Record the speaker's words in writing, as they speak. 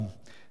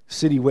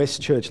City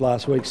West Church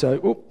last week.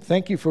 So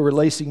thank you for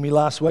releasing me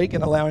last week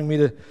and allowing me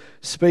to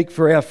speak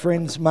for our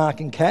friends Mark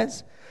and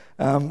Kaz.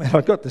 And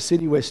I got to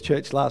City West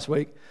Church last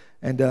week,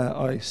 and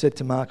I said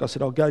to Mark, I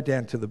said, I'll go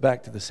down to the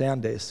back to the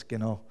sound desk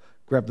and I'll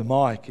grab the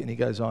mic. And he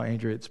goes, oh,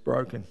 Andrew, it's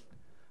broken.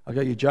 I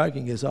go, you're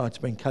joking? He goes, oh, it's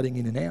been cutting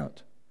in and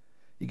out.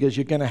 He goes,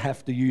 you're going to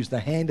have to use the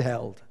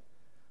handheld.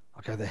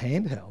 I go, the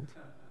handheld?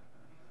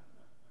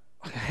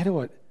 I go, how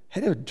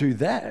do I do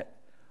that?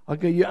 I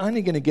go, you're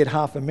only going to get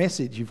half a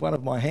message if one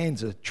of my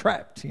hands are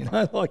trapped,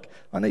 like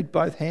I need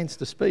both hands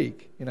to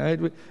speak,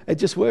 it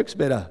just works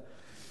better.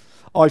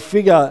 I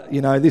figure,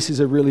 this is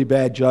a really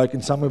bad joke,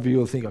 and some of you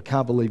will think, I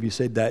can't believe you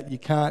said that. You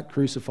can't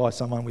crucify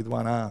someone with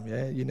one arm,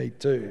 yeah? You need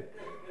two.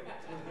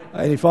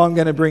 And if I'm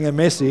going to bring a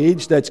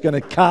message that's going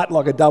to cut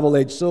like a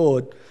double-edged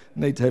sword, I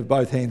need to have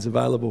both hands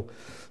available.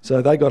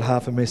 So they got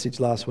half a message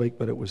last week,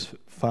 but it was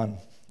fun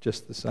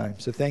just the same.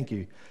 So thank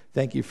you.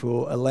 Thank you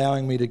for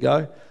allowing me to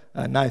go.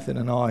 Nathan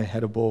and I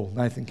had a ball.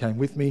 Nathan came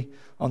with me.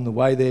 On the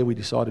way there, we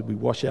decided we'd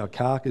wash our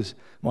car because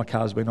my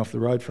car's been off the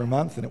road for a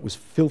month and it was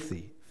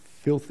filthy.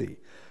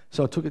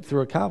 So I took it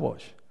through a car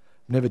wash.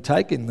 Never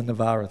taken the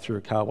Navara through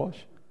a car wash.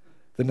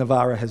 The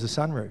Navara has a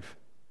sunroof.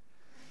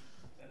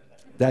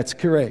 That's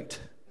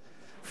correct.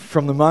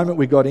 From the moment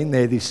we got in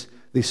there, this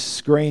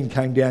screen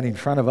came down in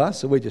front of us,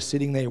 so we're just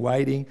sitting there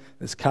waiting.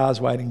 There's cars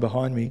waiting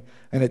behind me,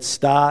 and it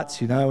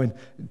starts, in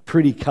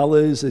pretty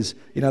colours as,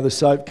 the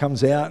soap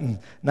comes out, and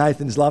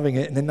Nathan's loving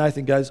it, and then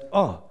Nathan goes,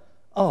 oh,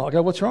 I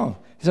go, what's wrong?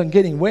 He says, I'm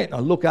getting wet, and I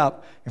look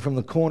up, and from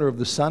the corner of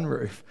the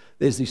sunroof,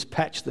 there's this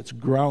patch that's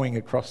growing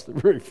across the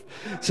roof.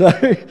 So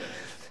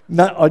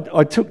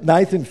I took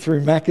Nathan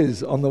through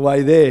Macca's on the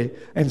way there,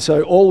 and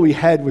so all we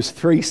had was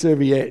 3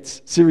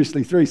 serviettes.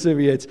 Seriously, 3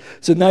 serviettes.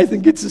 So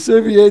Nathan gets the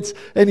serviettes,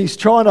 and he's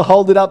trying to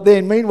hold it up there,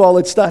 and meanwhile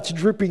it starts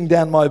dripping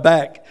down my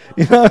back.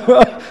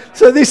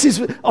 So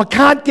I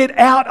can't get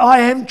out, I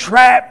am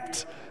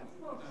trapped.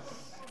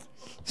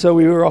 So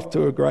we were off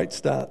to a great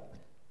start.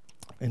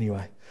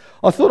 Anyway,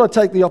 I thought I'd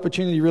take the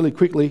opportunity really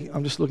quickly.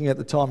 I'm just looking at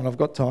the time, and I've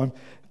got time,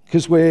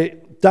 because we're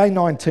day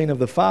 19 of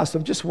the fast.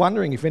 I'm just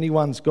wondering if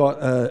anyone's got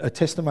a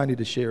testimony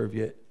to share of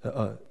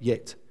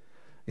yet.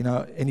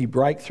 Any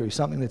breakthrough,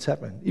 something that's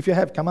happened. If you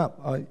have, come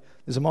up.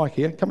 There's a mic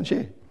here. Come and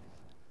share.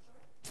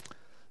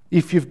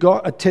 If you've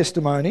got a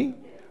testimony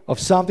of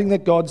something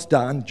that God's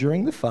done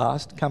during the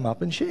fast, come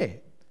up and share.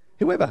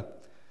 Whoever.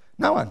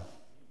 No one.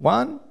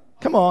 One?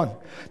 Come on.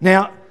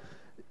 Now,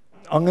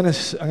 I'm going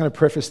to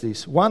preface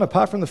this. One,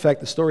 apart from the fact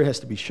the story has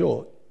to be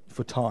short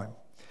for time,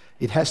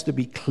 it has to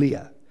be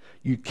clear.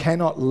 You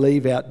cannot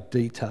leave out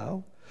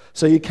detail.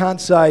 So you can't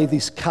say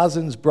this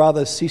cousin's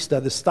brother, sister,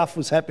 the stuff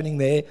was happening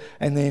there,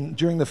 and then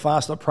during the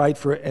fast I prayed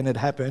for it and it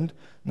happened.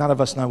 None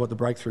of us know what the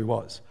breakthrough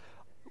was.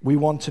 We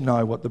want to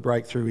know what the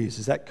breakthrough is.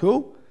 Is that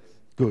cool?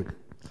 Good.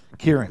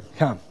 Kieran,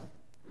 come.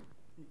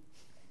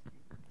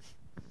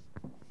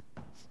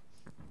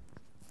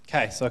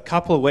 Okay, so a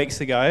couple of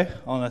weeks ago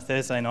on a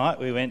Thursday night,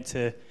 we went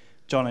to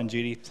John and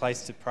Judy's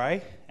place to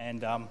pray,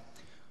 and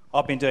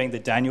I've been doing the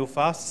Daniel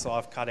fast, so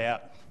I've cut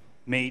out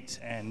meat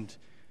and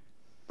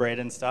bread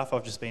and stuff.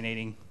 I've just been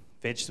eating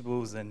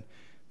vegetables and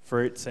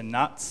fruits and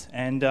nuts,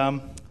 and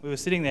we were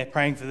sitting there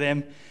praying for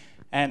them,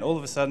 and all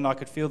of a sudden I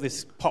could feel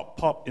this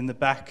pop in the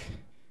back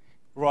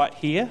right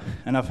here,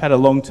 and I've had a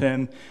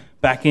long-term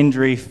back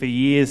injury for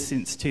years,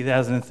 since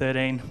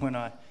 2013 when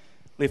I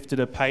lifted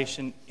a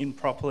patient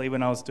improperly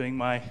when I was doing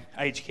my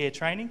aged care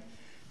training,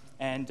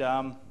 and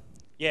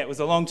it was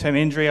a long-term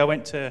injury. I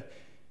went to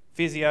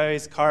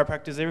physios,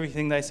 chiropractors,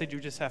 everything. They said you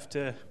just have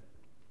to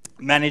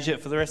manage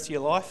it for the rest of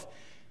your life,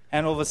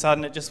 and all of a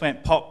sudden it just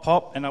went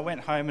pop, and I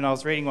went home and I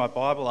was reading my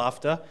Bible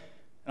after, and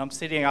I'm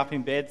sitting up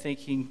in bed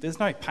thinking there's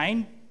no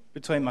pain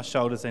between my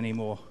shoulders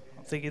anymore.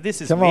 I'm thinking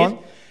this is weird.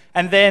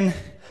 And then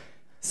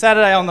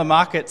Saturday on the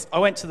markets, I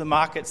went to the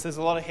markets. There's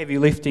a lot of heavy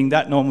lifting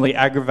that normally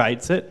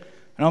aggravates it,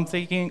 and I'm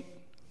thinking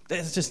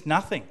there's just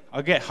nothing.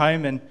 I get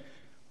home and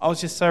I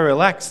was just so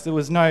relaxed. There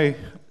was no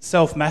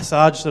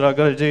self-massage that I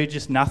got to do,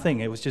 just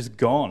nothing. It was just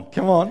gone.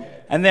 Come on.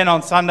 And then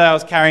on Sunday, I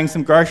was carrying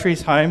some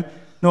groceries home.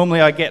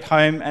 Normally, I get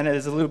home and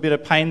there's a little bit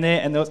of pain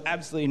there, and there was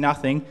absolutely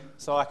nothing.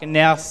 So I can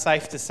now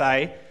safe to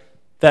say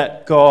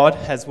that God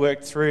has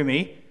worked through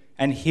me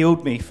and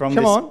healed me from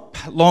this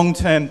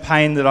long-term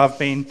pain that I've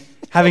been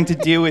having to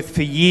deal with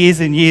for years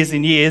and years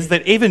and years,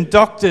 that even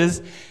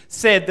doctors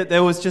said that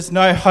there was just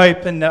no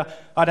hope and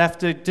I'd have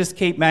to just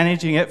keep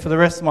managing it for the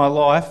rest of my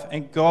life,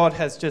 and God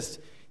has just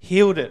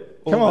healed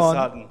it all of a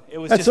sudden. It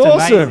was just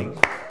amazing.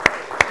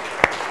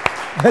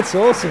 That's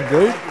awesome,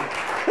 dude.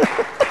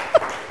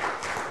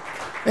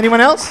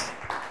 Anyone else?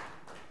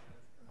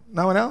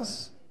 No one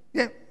else?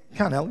 Yeah,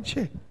 can't help it,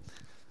 share.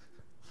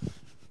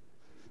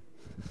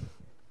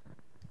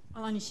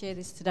 I'll only share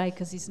this today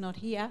because he's not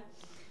here.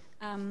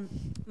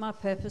 My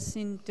purpose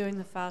in doing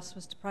the fast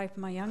was to pray for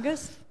my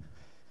youngest,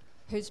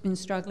 who's been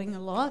struggling a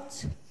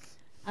lot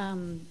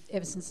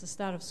ever since the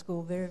start of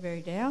school, very,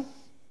 very down.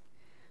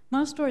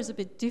 My story is a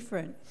bit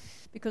different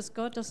because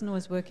God doesn't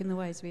always work in the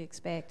ways we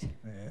expect.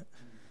 Yeah.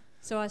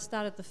 So I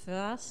started the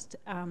fast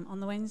on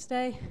the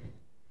Wednesday,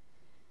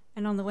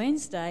 And on the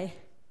Wednesday,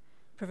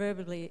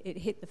 proverbially, it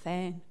hit the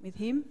fan with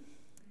him,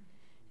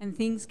 and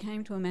things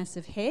came to a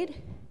massive head.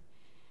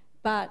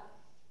 But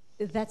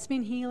that's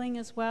been healing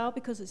as well,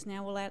 because it's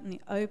now all out in the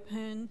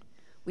open.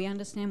 We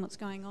understand what's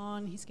going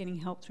on. He's getting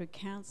help through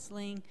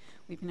counselling.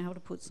 We've been able to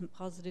put some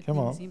positive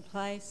things in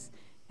place.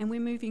 And we're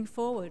moving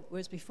forward,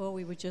 whereas before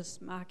we were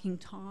just marking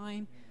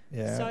time.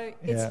 Yeah, so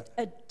it's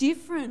a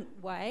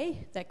different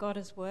way that God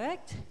has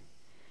worked.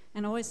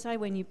 And I always say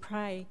when you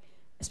pray,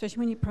 especially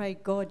when you pray,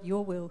 God,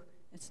 your will,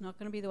 it's not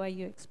going to be the way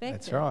you expect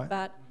That's it. right.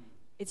 But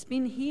it's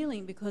been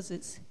healing because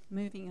it's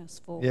moving us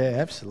forward. Yeah,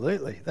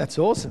 absolutely. That's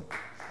awesome.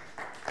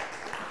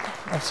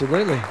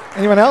 Absolutely.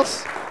 Anyone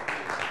else?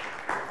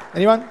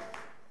 Anyone?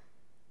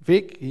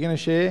 Vic, you going to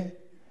share?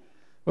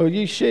 Well,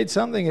 you shared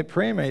something at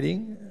prayer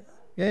meeting.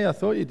 Yeah, I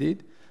thought you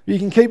did. You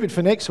can keep it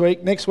for next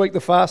week. Next week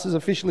the fast is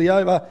officially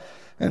over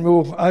and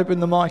we'll open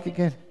the mic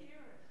again.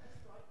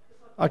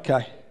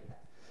 Okay.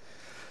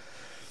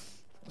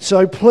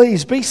 So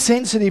please be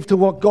sensitive to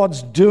what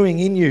God's doing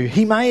in you.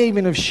 He may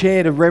even have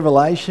shared a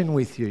revelation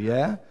with you,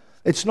 yeah?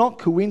 It's not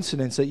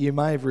coincidence that you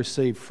may have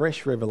received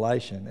fresh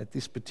revelation at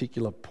this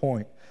particular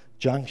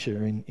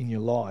juncture in your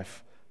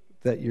life,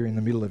 that you're in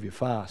the middle of your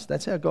fast.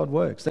 That's how God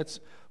works. That's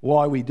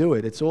why we do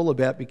it. It's all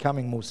about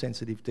becoming more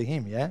sensitive to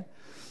Him, yeah?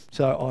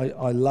 So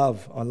I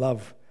love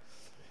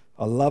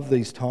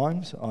these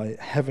times. I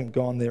haven't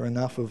gone there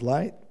enough of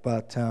late,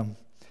 but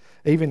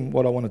even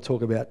what I want to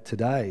talk about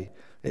today,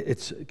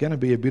 it's going to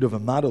be a bit of a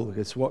muddle.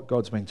 It's what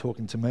God's been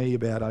talking to me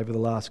about over the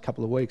last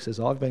couple of weeks as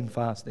I've been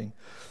fasting.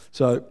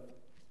 So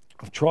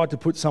I've tried to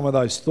put some of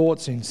those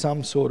thoughts in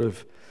some sort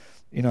of,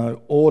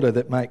 order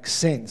that makes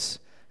sense,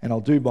 and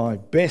I'll do my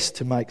best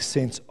to make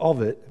sense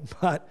of it.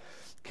 But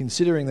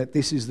considering that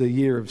this is the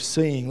year of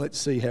seeing, let's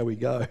see how we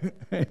go.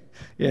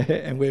 Yeah,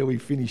 and where we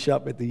finish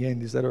up at the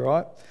end. Is that all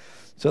right?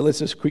 So let's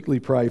just quickly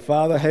pray.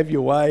 Father, have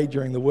your way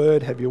during the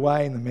word, have your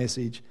way in the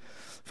message.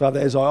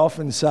 Father, as I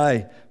often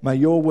say, may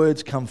your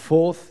words come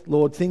forth.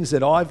 Lord, things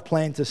that I've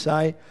planned to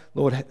say,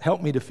 Lord,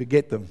 help me to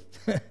forget them.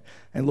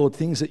 And Lord,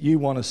 things that you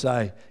want to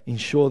say,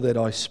 ensure that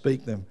I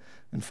speak them.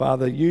 And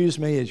Father, use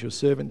me as your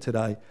servant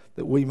today,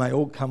 that we may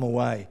all come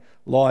away,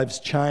 lives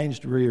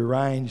changed,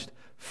 rearranged,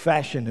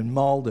 fashioned and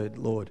moulded,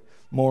 Lord,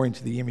 more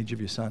into the image of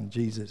your Son,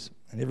 Jesus.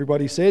 And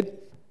everybody said,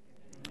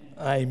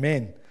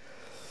 Amen.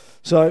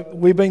 So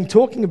we've been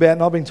talking about,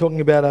 and I've been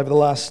talking about over the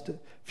last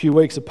few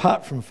weeks,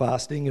 apart from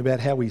fasting, about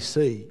how we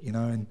see,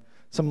 and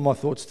some of my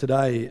thoughts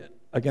today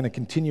are going to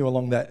continue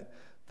along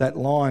that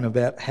line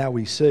about how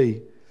we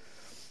see,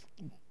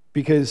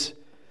 because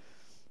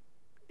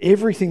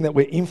everything that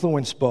we're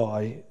influenced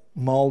by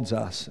moulds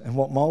us, and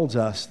what moulds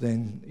us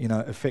then,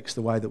 affects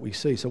the way that we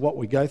see. So what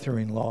we go through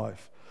in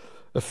life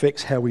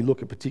affects how we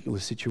look at particular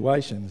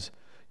situations.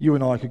 You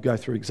and I could go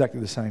through exactly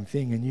the same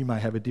thing, and you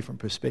may have a different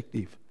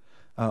perspective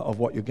of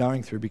what you're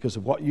going through because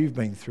of what you've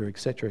been through,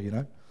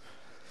 etc.,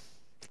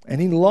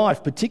 And in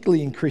life,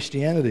 particularly in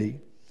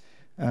Christianity,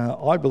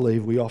 I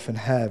believe we often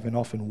have and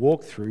often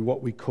walk through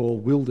what we call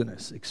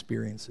wilderness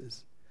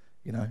experiences,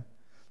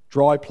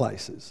 dry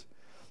places,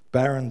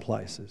 barren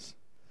places.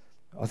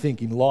 I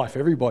think in life,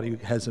 everybody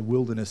has a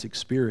wilderness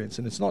experience,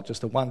 and it's not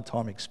just a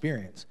one-time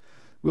experience.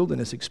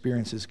 Wilderness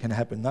experiences can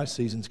happen, those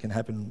seasons can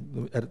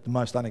happen at the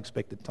most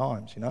unexpected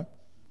times,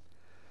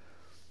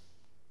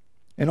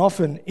 And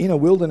often in a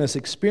wilderness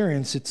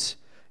experience,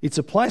 it's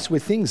a place where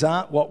things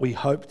aren't what we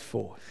hoped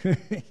for.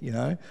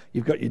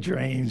 You've got your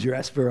dreams, your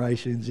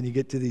aspirations, and you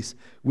get to this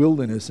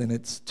wilderness and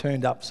it's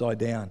turned upside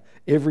down.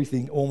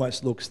 Everything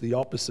almost looks the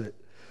opposite,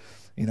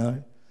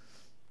 And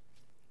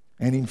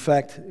in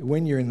fact,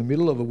 when you're in the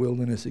middle of a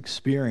wilderness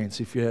experience,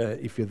 if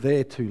you're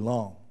there too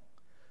long,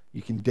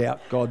 you can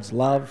doubt God's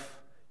love,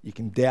 you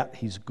can doubt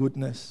His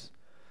goodness,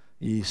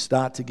 you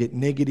start to get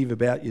negative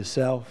about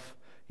yourself.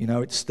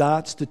 It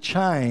starts to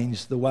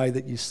change the way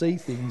that you see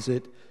things.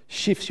 It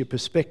shifts your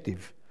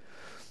perspective.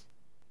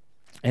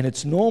 And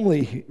it's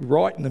normally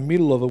right in the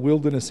middle of a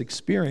wilderness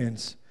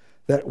experience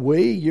that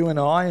you and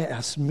I,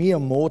 as mere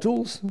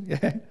mortals,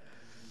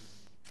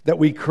 that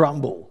we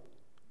crumble.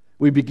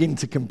 We begin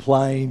to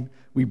complain.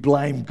 We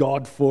blame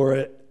God for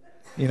it.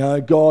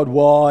 God,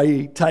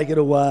 why? Take it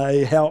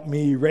away. Help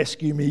me.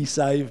 Rescue me.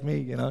 Save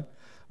me.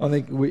 I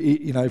think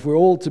if we're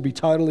all to be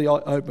totally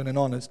open and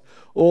honest,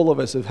 all of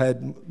us have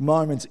had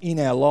moments in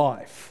our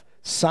life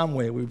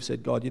somewhere we've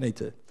said, God, you need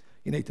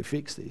to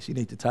fix this. You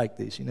need to take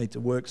this. You need to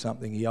work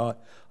something here.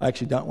 I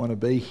actually don't want to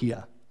be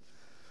here.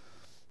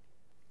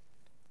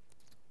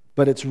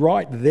 But it's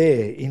right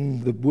there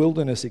in the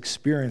wilderness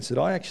experience that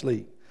I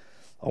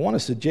want to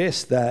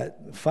suggest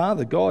that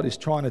Father God is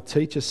trying to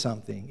teach us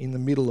something in the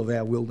middle of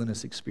our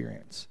wilderness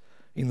experience,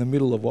 in the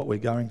middle of what we're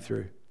going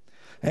through.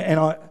 And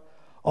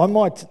I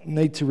might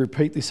need to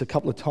repeat this a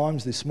couple of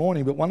times this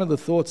morning, but one of the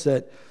thoughts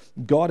that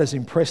God has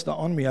impressed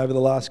on me over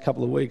the last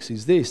couple of weeks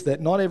is this, that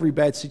not every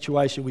bad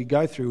situation we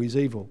go through is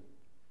evil.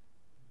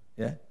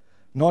 Yeah?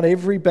 Not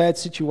every bad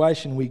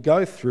situation we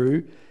go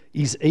through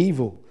is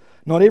evil.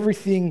 Not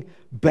everything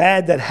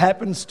bad that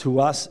happens to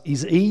us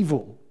is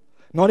evil.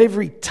 Not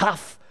every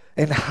tough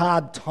and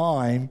hard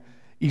time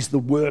is the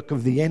work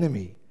of the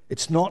enemy.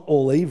 It's not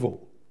all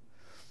evil.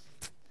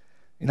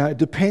 It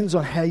depends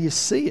on how you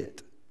see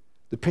it.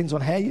 Depends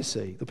on how you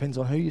see. Depends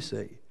on who you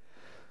see.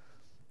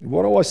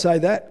 Why do I say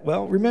that?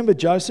 Well, remember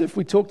Joseph?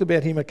 We talked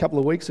about him a couple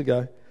of weeks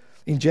ago.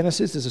 In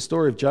Genesis, there's a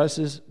story of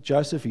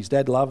Joseph. His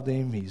dad loved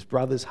him. His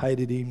brothers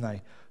hated him.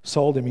 They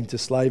sold him into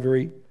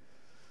slavery.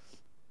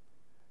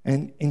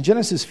 And in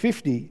Genesis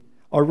 50,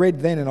 I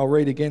read then, and I'll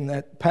read again,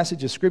 that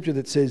passage of scripture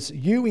that says,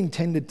 "You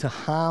intended to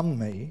harm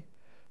me,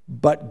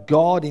 but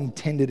God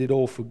intended it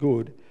all for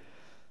good.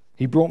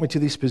 He brought me to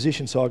this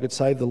position so I could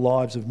save the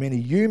lives of many.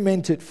 You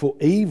meant it for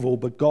evil,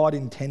 but God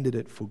intended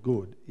it for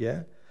good."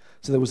 Yeah?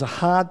 So there was a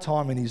hard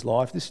time in his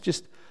life. This is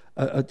just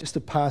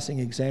a passing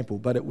example,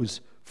 but it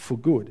was for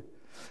good.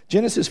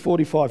 Genesis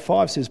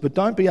 45:5 says, "But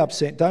don't be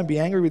upset, don't be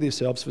angry with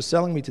yourselves for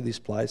selling me to this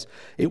place.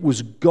 It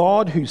was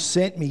God who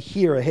sent me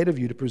here ahead of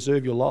you to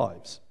preserve your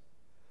lives."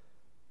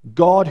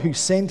 God who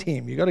sent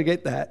him. You've got to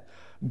get that.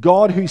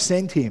 God who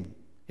sent him.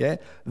 Yeah?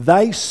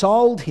 They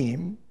sold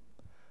him,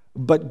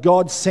 but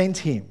God sent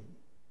him.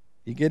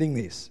 You're getting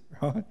this,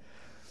 right?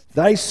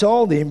 They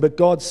sold him, but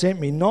God sent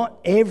me. Not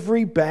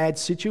every bad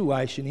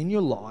situation in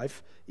your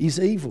life is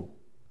evil,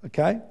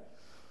 okay?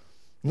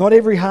 Not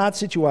every hard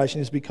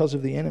situation is because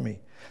of the enemy.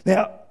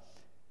 Now,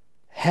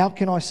 how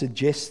can I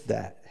suggest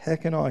that? How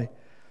can I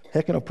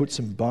put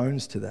some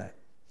bones to that?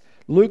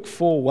 Luke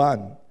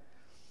 4:1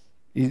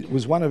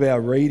 was one of our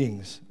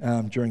readings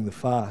during the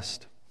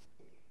fast.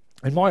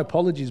 And my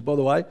apologies, by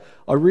the way.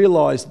 I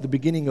realised at the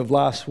beginning of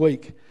last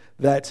week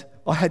that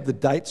I had the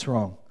dates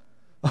wrong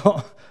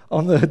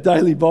on the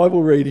daily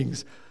Bible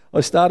readings.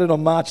 I started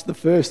on March the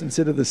 1st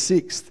instead of the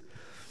 6th.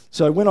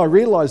 So when I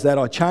realised that,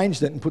 I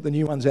changed it and put the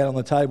new ones out on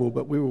the table,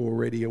 but we were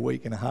already a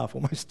week and a half,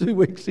 almost 2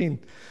 weeks in.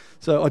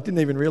 So I didn't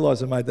even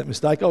realise I made that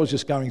mistake. I was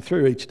just going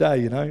through each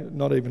day,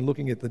 not even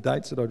looking at the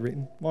dates that I'd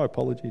written. My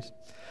apologies.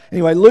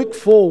 Anyway, Luke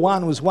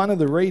 4:1 was one of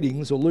the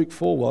readings, or Luke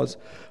 4 was,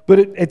 but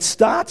it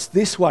starts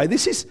this way.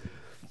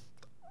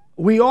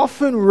 We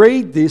often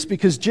read this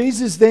because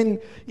Jesus then,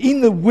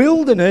 in the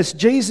wilderness,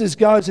 Jesus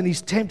goes and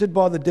he's tempted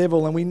by the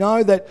devil. And we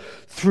know that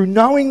through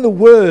knowing the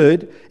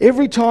word,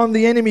 every time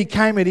the enemy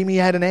came at him, he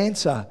had an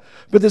answer.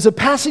 But there's a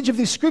passage of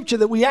this scripture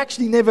that we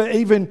actually never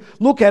even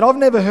look at. I've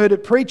never heard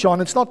it preach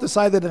on. It's not to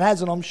say that it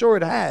hasn't. I'm sure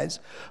it has.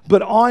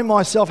 But I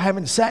myself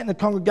haven't sat in a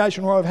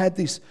congregation where I've had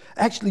this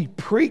actually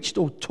preached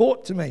or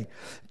taught to me.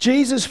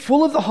 Jesus,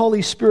 full of the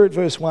Holy Spirit,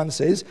 verse 1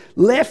 says,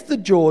 left the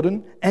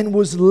Jordan and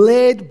was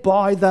led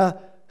by the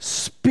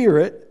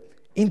Spirit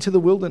into the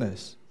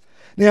wilderness.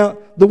 Now,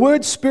 the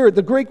word spirit,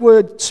 the Greek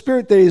word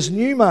spirit there is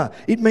pneuma.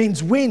 It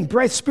means wind,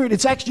 breath, spirit.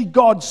 It's actually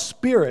God's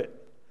Spirit.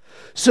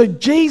 So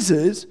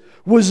Jesus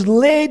was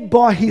led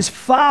by his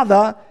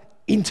Father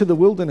into the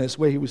wilderness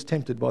where he was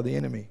tempted by the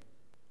enemy.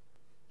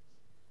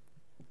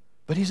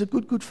 But he's a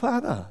good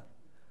Father.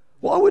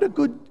 Why would a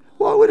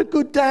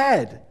good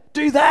dad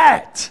do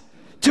that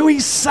to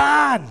his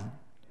son?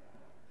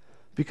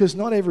 Because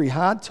not every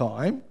hard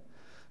time,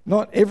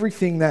 not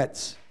everything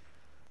that's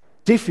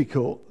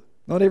difficult,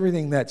 not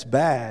everything that's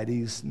bad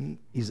is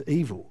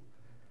evil.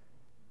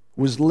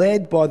 Was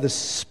led by the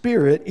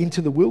Spirit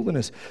into the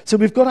wilderness. So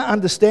we've got to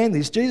understand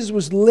this. Jesus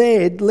was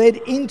led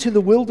into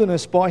the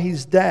wilderness by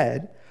his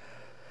dad.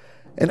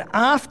 And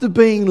after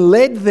being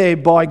led there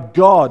by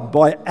God,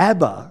 by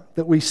Abba,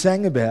 that we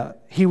sang about,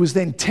 he was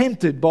then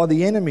tempted by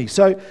the enemy.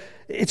 So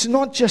it's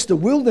not just a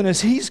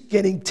wilderness, he's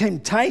getting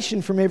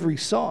temptation from every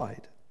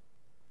side.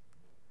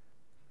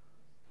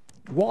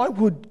 Why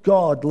would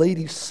God lead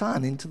his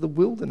son into the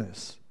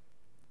wilderness?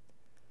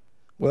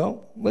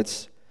 Well,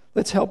 let's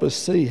help us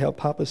see how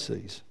Papa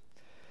sees.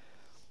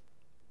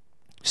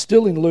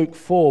 Still in Luke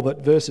 4, but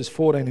verses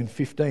 14 and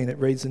 15, it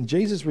reads, "And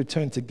Jesus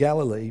returned to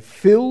Galilee,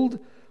 filled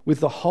with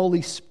the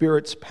Holy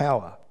Spirit's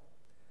power.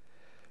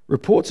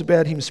 Reports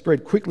about him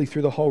spread quickly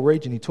through the whole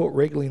region. He taught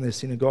regularly in their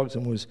synagogues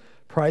and was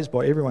praised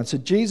by everyone." So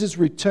Jesus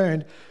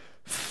returned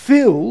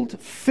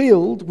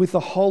filled with the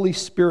Holy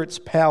Spirit's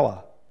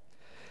power.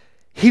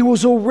 He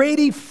was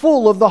already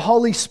full of the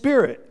Holy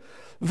Spirit.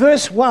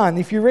 Verse 1,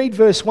 if you read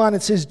verse 1,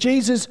 it says,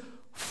 Jesus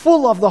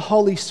full of the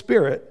Holy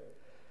Spirit.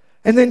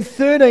 And then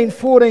 13,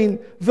 14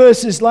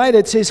 verses later,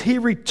 it says, he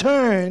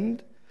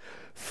returned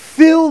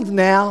filled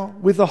now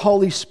with the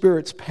Holy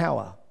Spirit's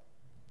power.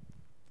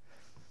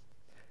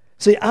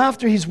 See,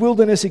 after his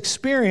wilderness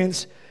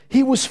experience,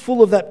 he was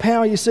full of that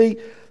power. You see,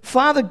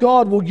 Father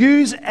God will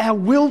use our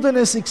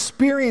wilderness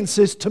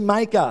experiences to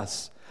make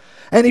us.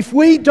 And if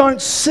we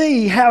don't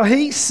see how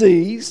he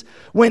sees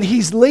when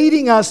he's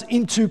leading us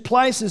into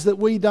places that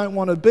we don't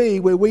want to be,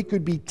 where we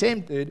could be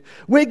tempted,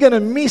 we're going to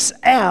miss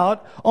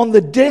out on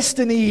the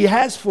destiny he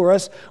has for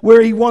us,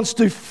 where he wants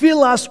to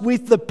fill us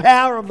with the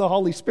power of the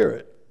Holy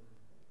Spirit.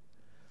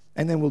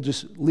 And then we'll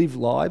just live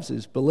lives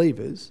as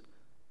believers,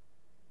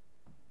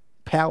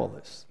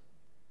 powerless.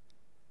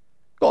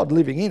 God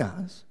living in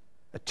us,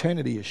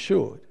 eternity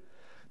assured.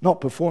 not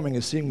performing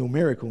a single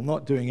miracle,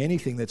 not doing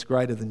anything that's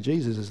greater than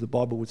Jesus, as the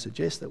Bible would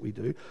suggest that we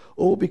do,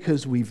 all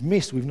because we've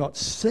not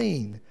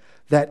seen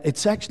that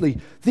it's actually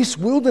this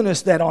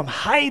wilderness that I'm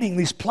hating,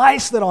 this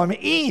place that I'm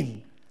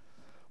in,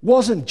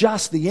 wasn't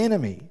just the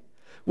enemy,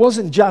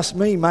 wasn't just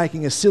me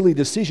making a silly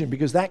decision,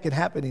 because that could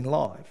happen in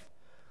life,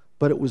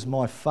 but it was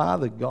my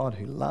Father God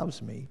who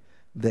loves me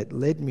that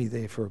led me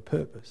there for a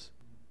purpose.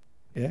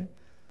 Yeah?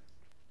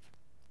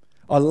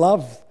 I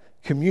love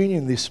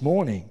communion this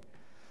morning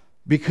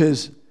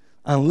because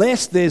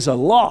unless there's a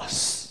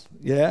loss,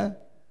 yeah,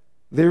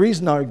 there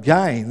is no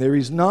gain. There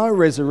is no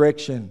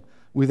resurrection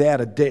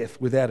without a death,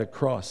 without a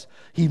cross.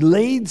 He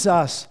leads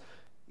us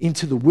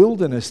into the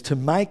wilderness to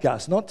make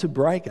us, not to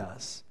break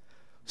us.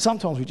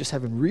 Sometimes we just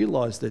haven't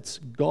realized that it's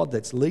God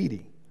that's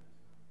leading.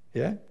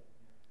 Yeah?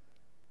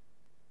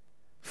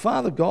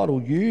 Father God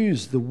will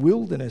use the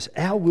wilderness,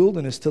 our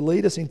wilderness, to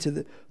lead us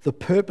into the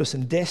purpose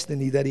and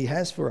destiny that He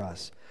has for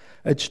us.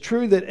 It's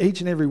true that each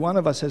and every one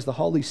of us has the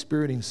Holy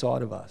Spirit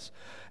inside of us.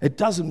 It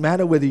doesn't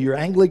matter whether you're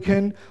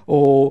Anglican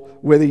or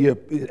whether you're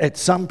at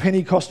some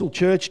Pentecostal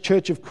church,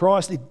 Church of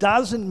Christ. It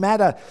doesn't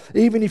matter,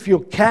 even if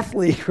you're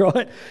Catholic,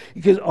 right?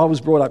 Because I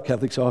was brought up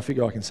Catholic, so I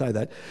figure I can say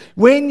that.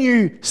 When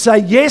you say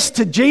yes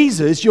to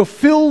Jesus, you're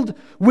filled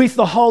with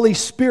the Holy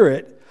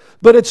Spirit.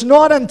 But it's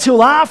not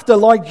until after,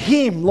 like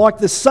Him, like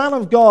the Son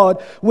of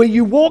God, where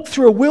you walk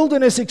through a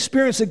wilderness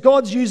experience that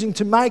God's using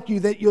to make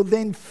you, that you're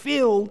then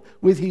filled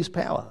with His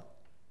power.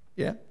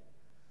 Yeah?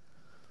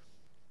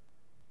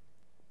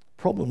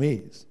 Problem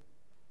is,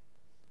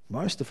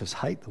 most of us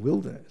hate the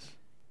wilderness.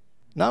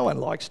 No one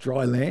likes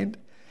dry land.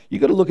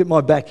 You've got to look at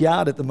my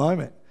backyard at the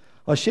moment.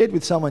 I shared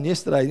with someone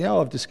yesterday,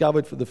 I've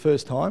discovered for the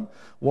first time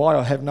why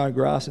I have no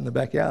grass in the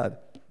backyard.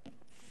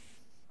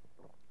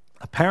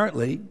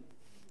 Apparently,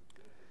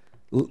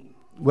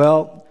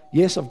 well,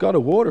 yes, I've got to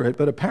water it,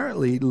 but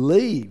apparently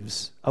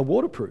leaves are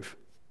waterproof.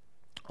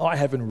 I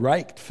haven't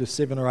raked for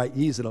 7 or 8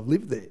 years that I've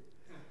lived there.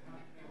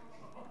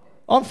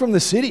 I'm from the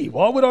city.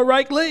 Why would I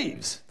rake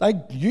leaves? They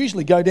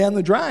usually go down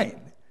the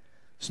drain.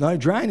 There's no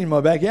drain in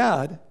my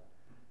backyard,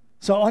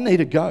 so I need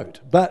a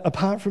goat. But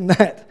apart from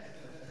that,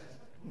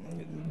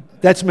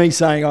 that's me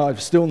saying I'm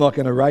still not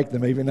going to rake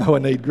them even though I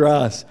need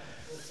grass.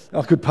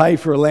 I could pay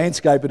for a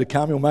landscaper to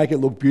come, he'll make it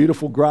look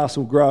beautiful, grass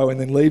will grow, and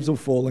then leaves will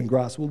fall and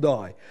grass will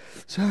die.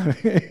 So,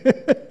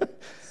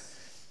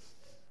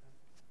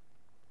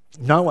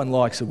 no one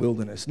likes a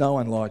wilderness. No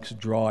one likes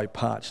dry,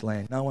 parched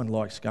land. No one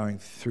likes going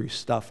through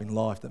stuff in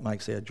life that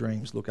makes our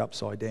dreams look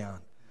upside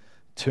down,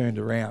 turned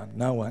around.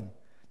 No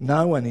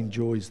one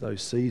enjoys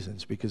those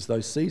seasons, because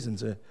those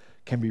seasons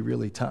can be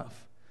really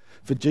tough.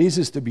 For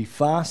Jesus to be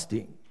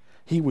fasting,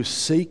 He was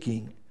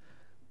seeking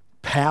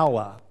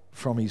power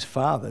from His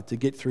Father to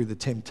get through the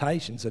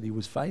temptations that He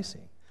was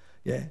facing.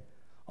 Yeah,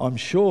 I'm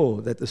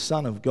sure that the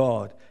Son of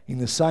God, in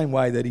the same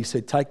way that He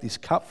said, take this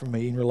cup from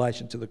me in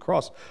relation to the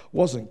cross,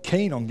 wasn't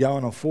keen on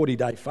going on a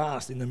 40-day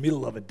fast in the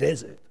middle of a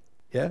desert.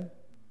 Yeah?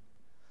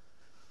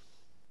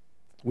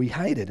 We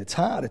hate it. It's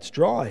hard. It's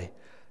dry.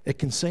 It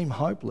can seem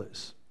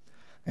hopeless.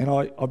 And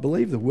I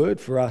believe the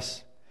word for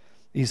us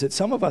is that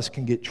some of us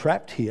can get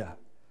trapped here.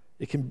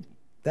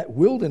 That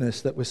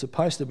wilderness that we're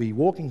supposed to be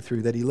walking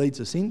through, that He leads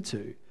us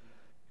into,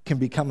 can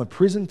become a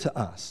prison to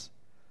us.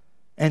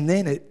 And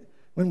then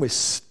when we're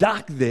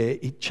stuck there,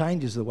 it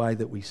changes the way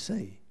that we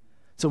see.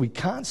 So we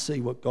can't see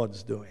what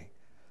God's doing.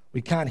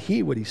 We can't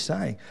hear what He's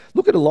saying.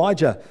 Look at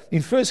Elijah.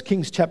 In 1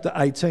 Kings chapter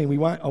 18,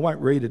 I won't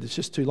read it, it's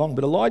just too long,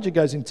 but Elijah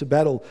goes into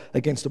battle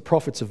against the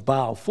prophets of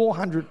Baal,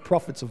 400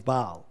 prophets of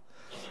Baal,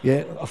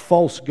 yeah, a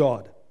false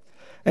god.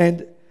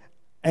 And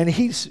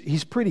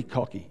he's pretty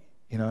cocky,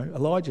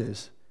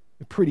 Elijah's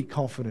a pretty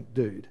confident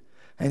dude.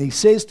 And he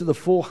says to the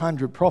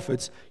 400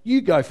 prophets,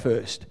 you go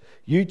first.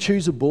 You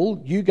choose a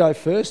bull, you go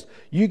first.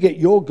 You get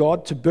your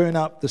God to burn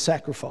up the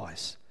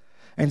sacrifice.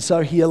 And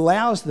so he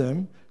allows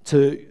them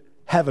to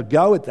have a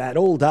go at that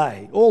all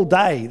day. All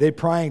day they're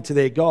praying to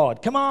their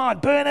God. Come on,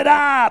 burn it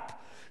up.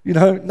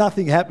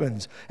 Nothing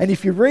happens. And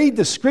if you read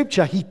the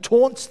scripture, he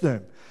taunts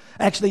them.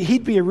 Actually,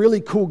 he'd be a really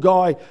cool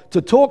guy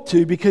to talk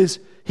to because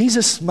he's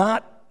a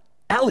smart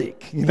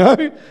Alec,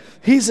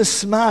 He's a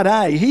smart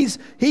A.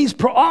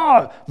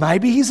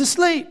 Maybe he's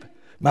asleep.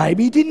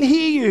 Maybe he didn't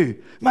hear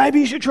you.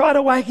 Maybe you should try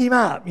to wake him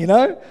up,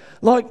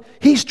 Like,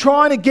 he's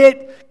trying to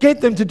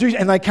get them to do,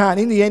 and they can't.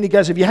 In the end, he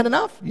goes, have you had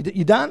enough?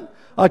 You done?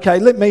 Okay,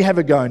 let me have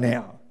a go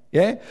now.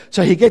 Yeah?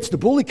 So he gets the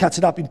bull, he cuts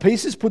it up in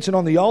pieces, puts it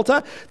on the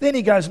altar. Then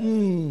he goes,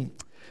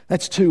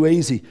 that's too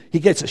easy. He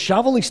gets a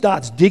shovel, he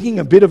starts digging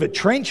a bit of a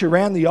trench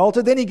around the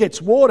altar. Then he gets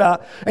water,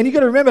 and you've got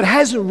to remember, it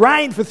hasn't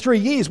rained for 3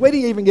 years. Where do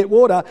you even get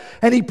water?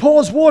 And he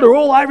pours water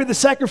all over the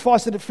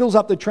sacrifice that it fills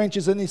up the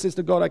trenches, and he says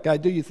to God, okay,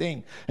 do your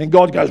thing. And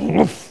God goes,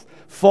 woof,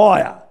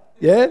 fire,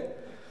 yeah?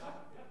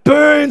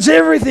 Burns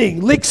everything,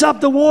 licks up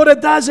the water,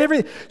 does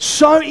everything.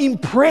 So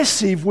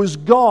impressive was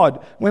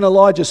God when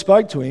Elijah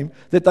spoke to him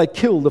that they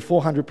killed the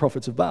 400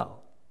 prophets of Baal.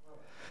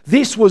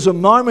 This was a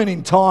moment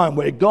in time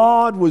where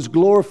God was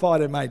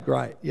glorified and made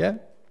great, yeah?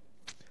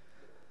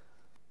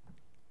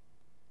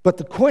 But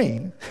the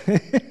queen,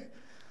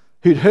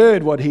 who'd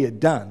heard what he had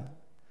done,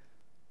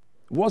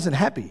 wasn't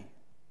happy.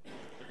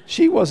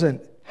 She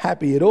wasn't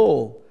happy at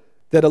all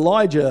that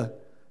Elijah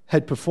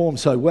had performed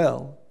so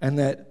well and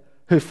that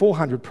her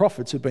 400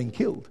 prophets had been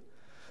killed.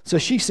 So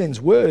she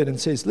sends word and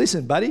says,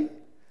 listen, buddy,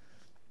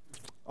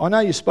 I know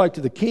you spoke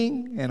to the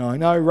king, and I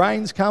know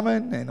rain's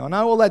coming, and I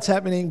know all that's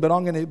happening, but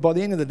by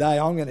the end of the day,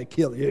 I'm going to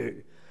kill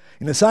you.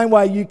 In the same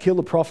way you kill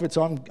the prophets,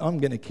 I'm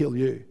going to kill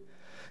you.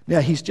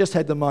 Now, he's just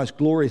had the most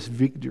glorious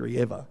victory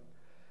ever,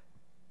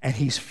 and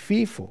he's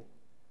fearful,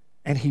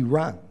 and he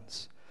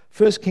runs.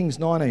 1 Kings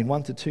 19,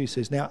 1-2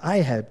 says, Now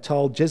Ahab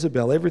told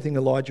Jezebel everything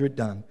Elijah had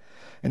done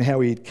and how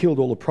he had killed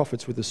all the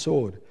prophets with the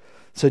sword.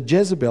 So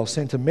Jezebel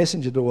sent a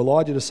messenger to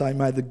Elijah to say,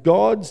 May the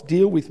gods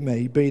deal with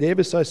me, be it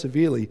ever so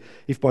severely,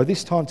 if by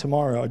this time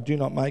tomorrow I do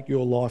not make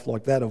your life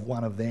like that of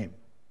one of them.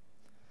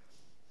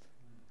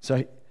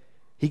 So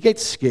he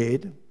gets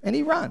scared and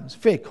he runs.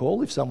 Fair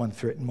call if someone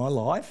threatened my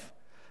life,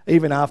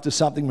 even after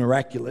something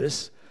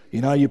miraculous.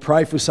 You know, you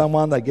pray for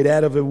someone, they get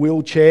out of a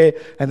wheelchair,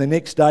 and the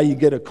next day you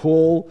get a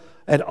call,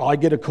 and I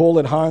get a call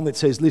at home that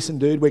says, listen,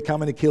 dude, we're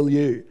coming to kill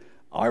you.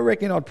 I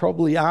reckon I'd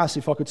probably ask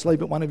if I could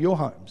sleep at one of your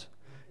homes.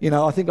 You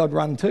know, I think I'd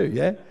run too,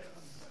 yeah?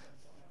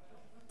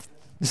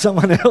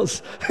 Someone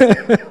else.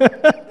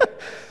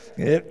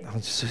 Yeah,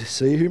 I'll just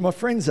see who my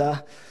friends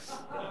are.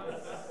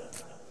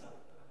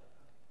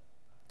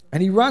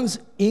 And he runs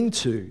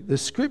into, the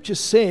scripture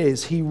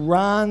says he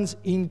runs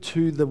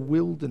into the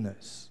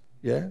wilderness,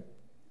 yeah?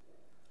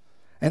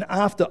 And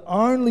after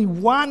only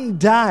one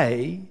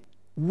day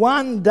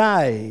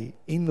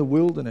in the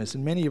wilderness,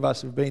 and many of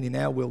us have been in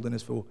our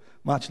wilderness for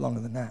much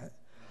longer than that,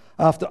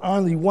 after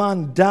only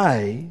one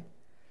day,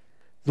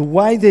 the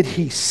way that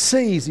he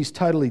sees is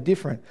totally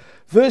different.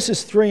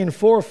 Verses 3 and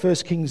 4 of 1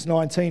 Kings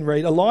 19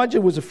 read, Elijah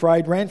was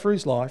afraid, ran for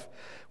his life.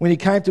 When he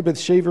came to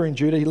Battistella in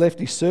Judah, he left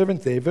his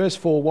servant there. Verse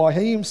 4, while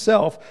he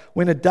himself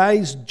went a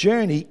day's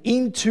journey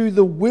into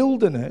the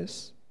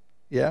wilderness,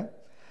 yeah,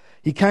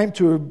 he came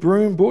to a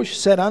broom bush,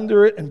 sat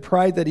under it and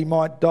prayed that he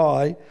might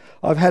die.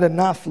 I've had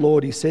enough,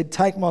 Lord, he said.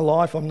 Take my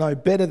life. I'm no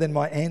better than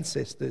my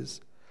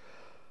ancestors.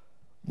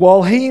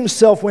 While he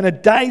himself went a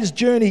day's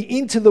journey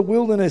into the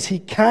wilderness, he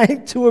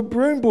came to a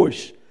broom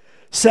bush,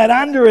 sat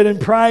under it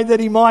and prayed that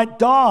he might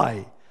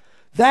die.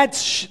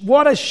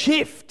 What a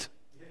shift.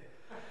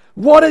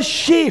 What a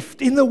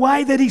shift in the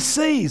way that he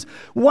sees.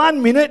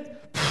 1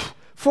 minute,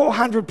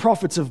 400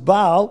 prophets of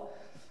Baal.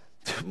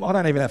 I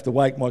don't even have to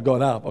wake my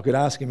God up. I could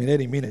ask him in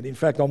any minute. In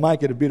fact, I'll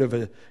make it a bit of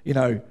a,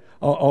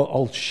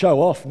 I'll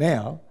show off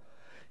now.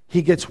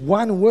 He gets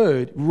one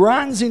word,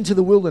 runs into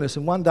the wilderness,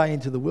 and one day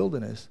into the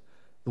wilderness,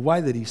 the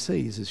way that he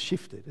sees has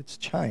shifted. It's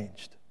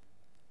changed.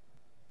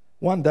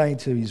 One day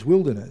into his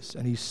wilderness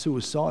and he's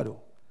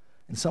suicidal.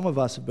 And some of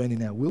us have been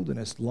in our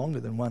wilderness longer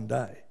than one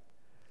day.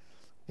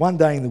 One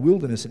day in the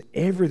wilderness and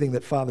everything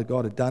that Father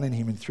God had done in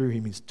him and through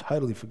him is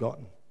totally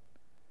forgotten.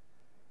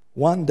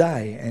 One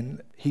day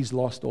and he's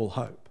lost all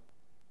hope.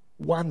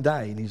 One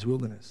day in his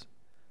wilderness.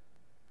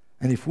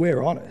 And if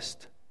we're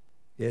honest,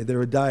 yeah, there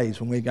are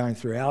days when we're going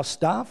through our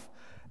stuff,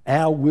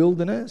 our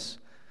wilderness.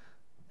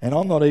 And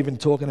I'm not even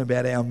talking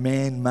about our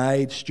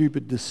man-made,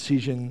 stupid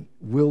decision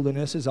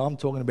wildernesses. I'm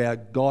talking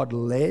about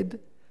God-led,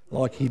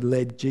 like he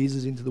led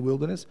Jesus into the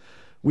wilderness.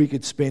 We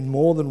could spend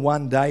more than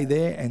one day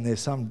there, and there's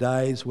some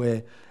days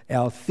where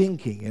our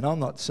thinking, and I'm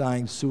not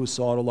saying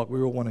suicidal like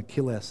we all want to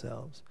kill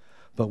ourselves,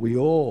 but we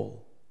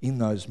all, in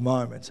those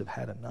moments, have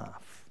had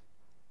enough,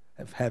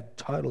 have had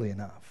totally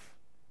enough.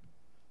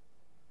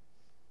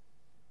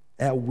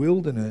 Our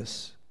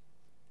wilderness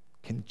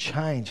can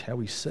change how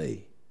we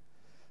see,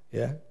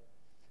 yeah?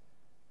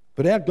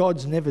 But our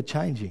God's never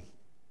changing.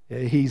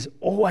 He's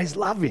always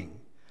loving.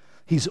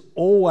 He's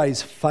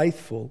always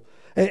faithful.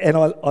 And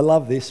I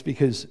love this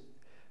because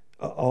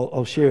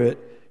I'll share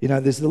it. You know,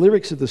 there's the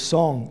lyrics of the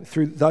song,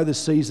 though the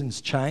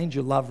seasons change,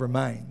 your love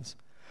remains.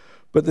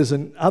 But there's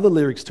other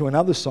lyrics to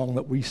another song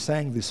that we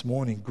sang this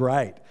morning.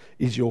 Great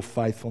is your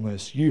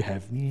faithfulness. You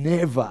have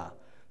never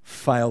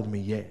failed me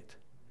yet.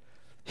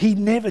 He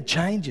never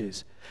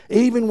changes.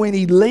 Even when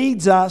he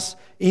leads us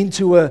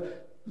into a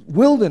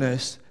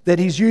wilderness that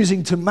he's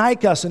using to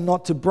make us and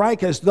not to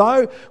break us,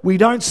 though we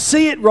don't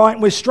see it right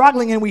and we're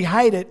struggling and we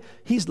hate it,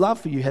 his love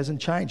for you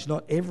hasn't changed.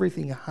 Not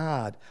everything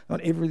hard,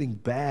 not everything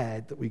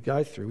bad that we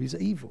go through is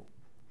evil.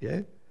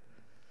 Yeah?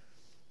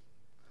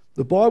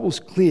 The Bible's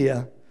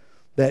clear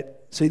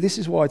that, see, this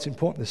is why it's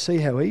important to see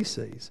how he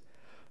sees,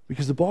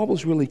 because the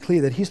Bible's really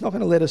clear that he's not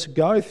going to let us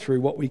go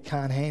through what we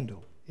can't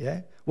handle,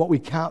 yeah? What we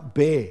can't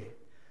bear,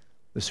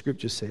 the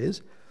scripture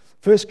says.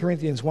 1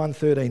 Corinthians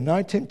 1:13,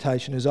 no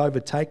temptation has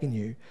overtaken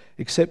you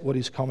except what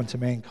is common to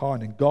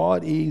mankind. And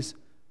God is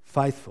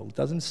faithful. It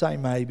doesn't say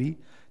maybe.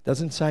 It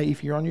doesn't say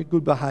if you're on your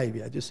good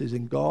behaviour. It just says,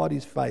 and God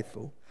is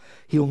faithful.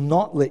 He'll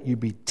not let you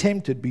be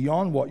tempted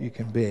beyond what you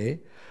can bear.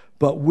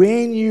 But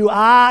when you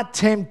are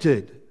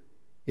tempted,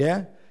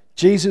 yeah,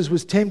 Jesus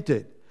was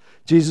tempted.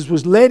 Jesus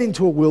was led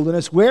into a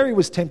wilderness where he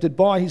was tempted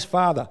by his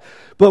Father.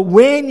 But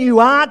when you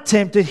are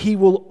tempted, he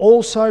will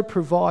also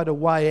provide a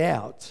way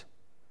out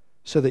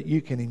so that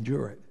you can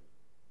endure it.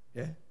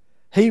 Yeah?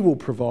 He will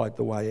provide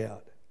the way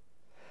out.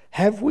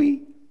 Have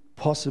we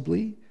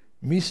possibly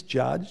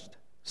misjudged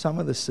some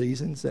of the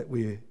seasons that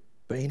we've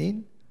been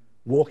in,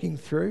 walking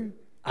through,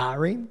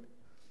 are in?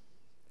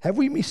 Have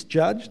we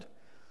misjudged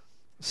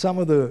some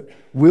of the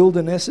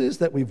wildernesses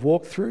that we've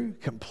walked through,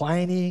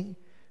 complaining,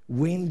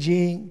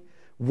 whinging,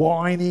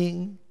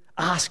 whining,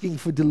 asking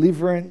for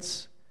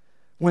deliverance,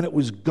 when it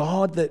was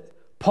God that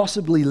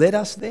possibly led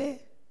us there?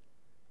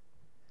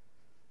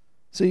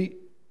 See,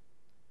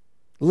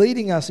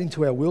 leading us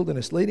into our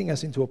wilderness, leading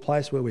us into a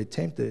place where we're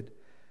tempted,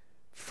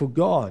 for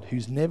God,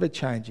 who's never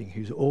changing,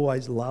 who's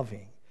always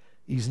loving,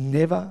 He's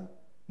never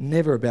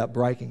about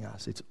breaking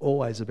us. It's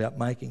always about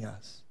making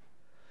us.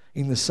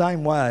 In the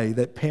same way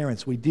that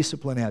parents, we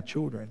discipline our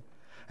children.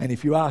 And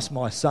if you ask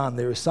my son,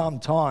 there are some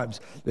times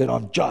that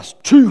I'm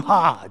just too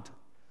hard.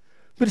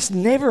 But it's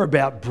never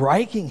about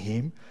breaking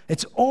him.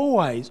 It's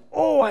always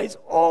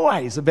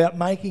about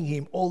making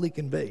him all he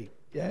can be.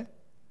 Yeah?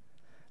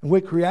 And we're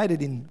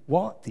created in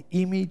what? The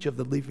image of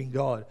the living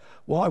God.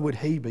 Why would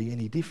he be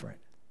any different?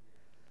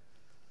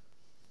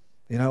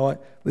 You know,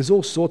 there's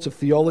all sorts of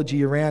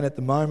theology around at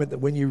the moment that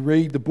when you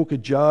read the book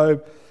of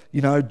Job, you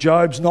know,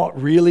 Job's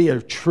not really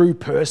a true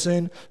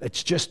person.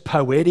 It's just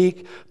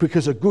poetic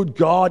because a good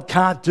God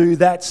can't do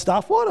that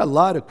stuff. What a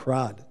load of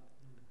crud.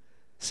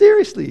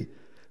 Seriously.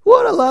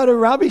 What a load of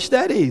rubbish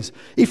that is.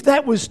 If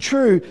that was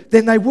true,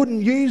 then they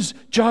wouldn't use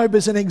Job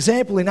as an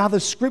example in other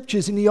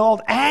scriptures in the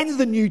Old and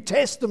the New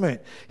Testament.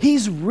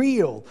 He's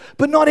real.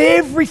 But not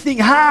everything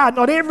hard,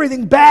 not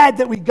everything bad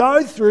that we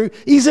go through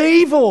is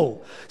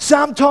evil.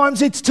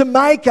 Sometimes it's to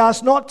make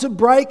us, not to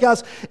break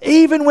us,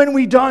 even when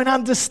we don't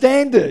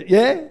understand it,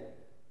 yeah?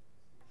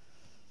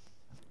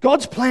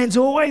 God's plan's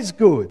always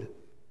good.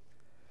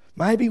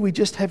 Maybe we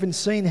just haven't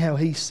seen how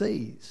He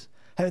sees,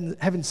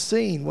 haven't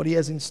seen what He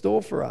has in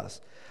store for us.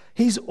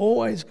 He's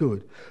always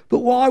good. But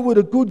why would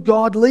a good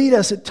God lead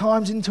us at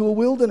times into a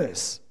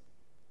wilderness?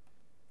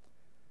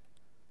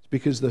 It's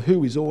because the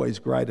who is always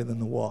greater than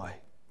the why.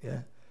 Yeah?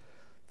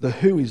 The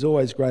who is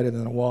always greater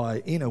than the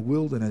why. In a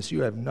wilderness,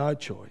 you have no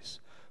choice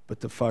but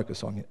to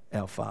focus on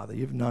our Father.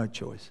 You have no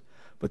choice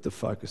but to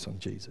focus on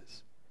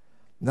Jesus.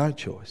 No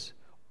choice.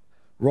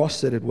 Ross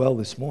said it well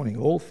this morning.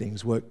 All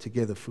things work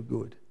together for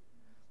good.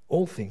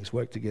 All things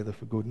work together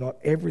for good. Not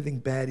everything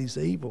bad is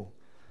evil.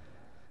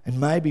 And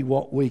maybe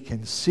what we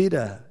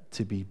consider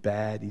to be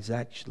bad is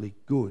actually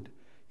good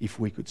if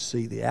we could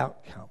see the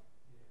outcome.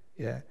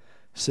 Yeah?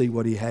 See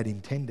what He had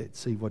intended,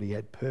 see what He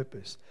had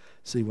purposed,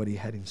 see what He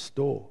had in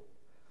store.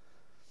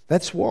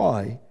 That's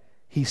why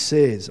He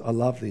says, I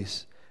love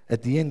this,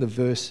 at the end of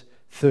verse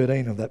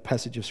 13 of that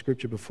passage of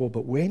Scripture before,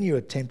 but when you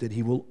are tempted,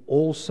 He will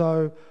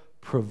also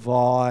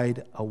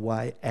provide a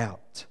way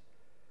out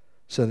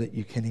so that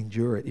you can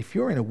endure it. If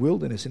you're in a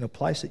wilderness, in a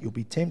place that you'll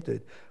be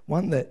tempted,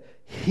 one that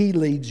He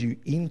leads you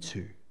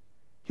into,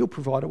 He'll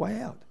provide a way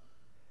out.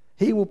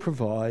 He will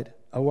provide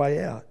a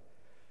way out.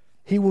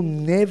 He will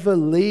never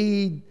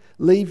leave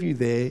you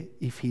there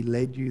if He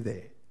led you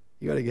there.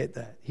 You got to get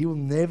that. He will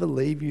never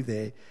leave you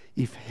there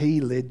if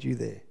He led you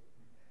there.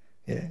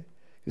 Yeah?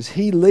 Because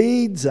He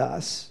leads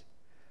us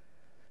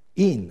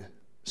in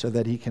so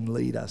that He can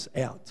lead us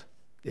out.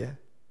 Yeah?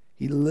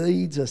 He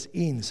leads us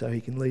in so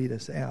He can lead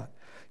us out.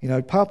 You know,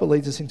 Papa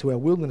leads us into our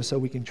wilderness so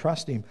we can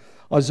trust Him.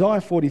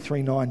 Isaiah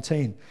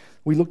 43:19.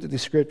 We looked at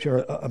this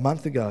scripture a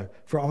month ago.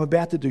 For I'm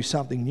about to do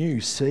something new.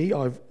 See,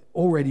 I've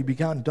already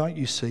begun. Don't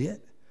you see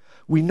it?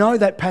 We know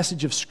that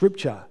passage of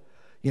scripture.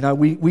 You know,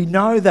 we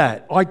know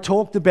that. I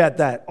talked about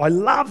that. I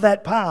love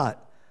that part.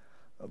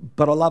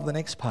 But I love the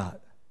next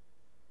part.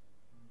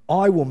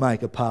 I will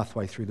make a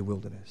pathway through the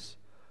wilderness.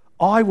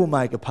 I will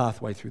make a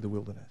pathway through the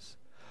wilderness.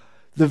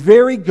 The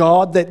very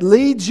God that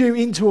leads you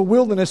into a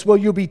wilderness where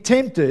you'll be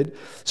tempted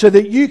so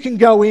that you can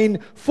go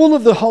in full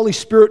of the Holy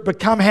Spirit but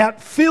come out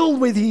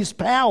filled with His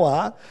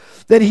power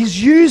that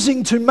He's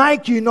using to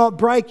make you, not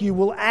break you,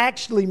 will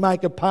actually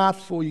make a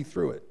path for you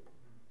through it.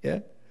 Yeah?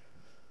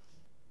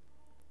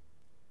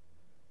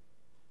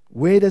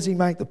 Where does He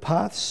make the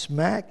path?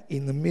 Smack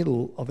in the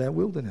middle of our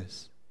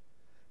wilderness.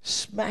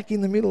 Smack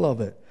in the middle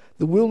of it.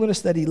 The wilderness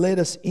that He led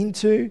us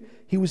into,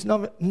 He was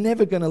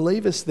never going to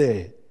leave us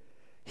there.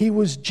 He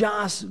was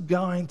just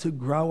going to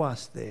grow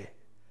us there.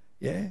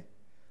 Yeah?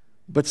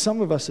 But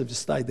some of us have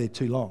just stayed there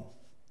too long.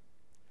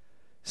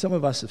 Some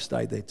of us have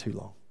stayed there too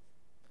long.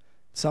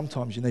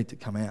 Sometimes you need to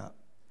come out.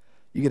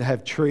 You can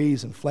have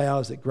trees and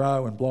flowers that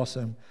grow and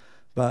blossom,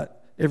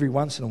 but every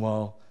once in a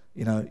while,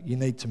 you know, you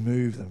need to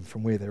move them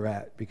from where they're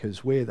at,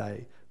 because where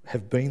they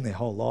have been their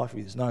whole life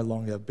is no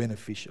longer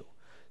beneficial.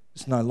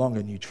 It's no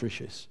longer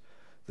nutritious.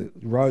 The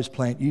rose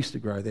plant used to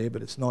grow there,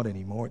 but it's not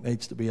anymore. It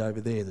needs to be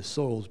over there. The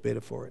soil's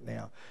better for it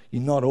now.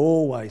 You're not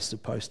always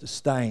supposed to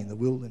stay in the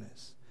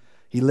wilderness.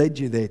 He led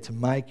you there to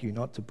make you,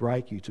 not to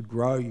break you, to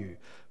grow you.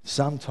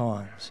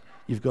 Sometimes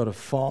you've got to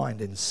find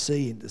and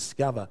see and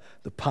discover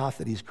the path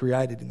that He's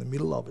created in the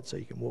middle of it so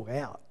you can walk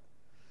out.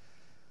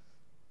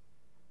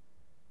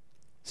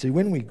 See,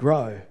 when we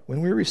grow,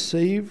 when we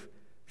receive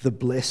the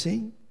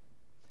blessing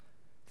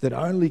that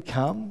only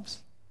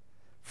comes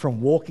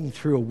from walking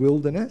through a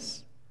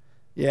wilderness.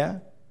 Yeah?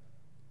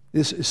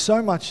 There's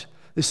so much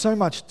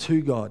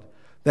to God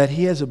that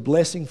He has a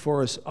blessing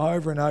for us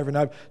over and over and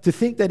over. To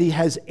think that He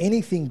has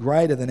anything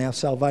greater than our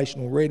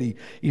salvation already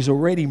is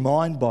already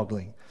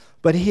mind-boggling.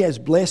 But He has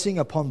blessing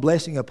upon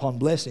blessing upon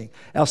blessing.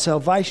 Our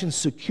salvation's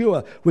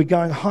secure. We're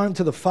going home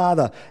to the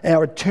Father.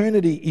 Our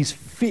eternity is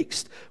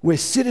fixed. We're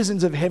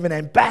citizens of heaven,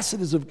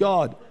 ambassadors of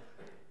God.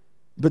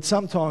 But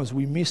sometimes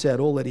we miss out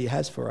all that He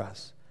has for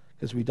us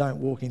because we don't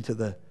walk into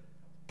the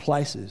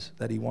places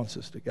that He wants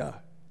us to go.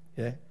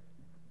 Yeah?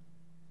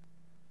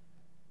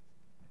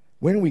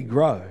 When we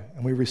grow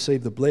and we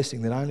receive the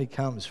blessing that only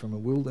comes from a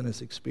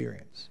wilderness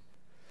experience,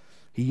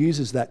 He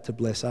uses that to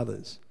bless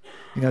others.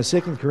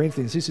 2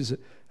 Corinthians, this is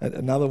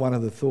another one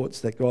of the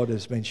thoughts that God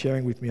has been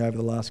sharing with me over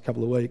the last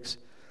couple of weeks.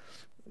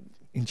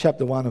 In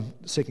chapter 1 of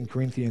 2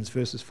 Corinthians,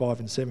 verses 5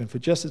 and 7, "For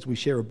just as we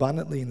share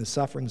abundantly in the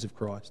sufferings of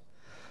Christ,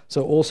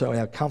 so also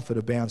our comfort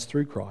abounds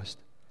through Christ.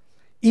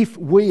 If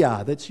we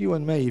are," that's you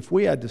and me, "if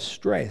we are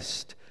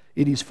distressed,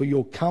 it is for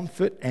your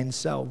comfort and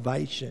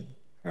salvation."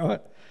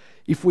 Right?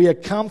 If we are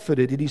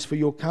comforted, it is for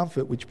your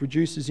comfort, which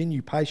produces in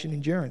you patient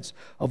endurance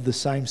of the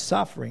same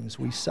sufferings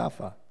we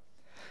suffer.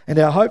 And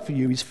our hope for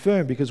you is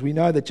firm, because we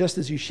know that just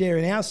as you share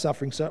in our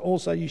suffering, so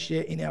also you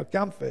share in our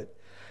comfort.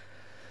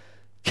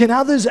 Can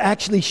others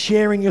actually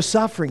share in your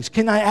sufferings?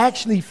 Can they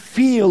actually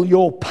feel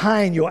your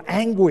pain, your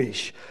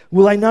anguish?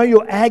 Will they know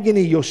your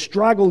agony, your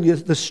struggle,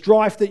 the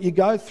strife that you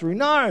go through?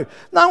 No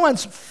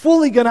one's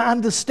fully going to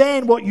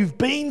understand what you've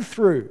been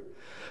through.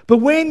 But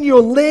when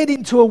you're led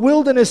into a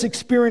wilderness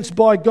experience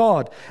by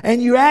God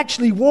and you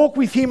actually walk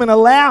with Him and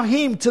allow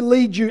Him to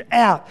lead you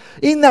out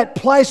in that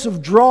place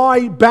of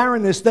dry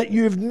barrenness that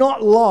you've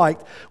not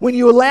liked, when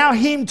you allow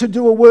Him to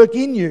do a work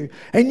in you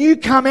and you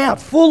come out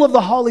full of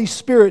the Holy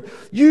Spirit,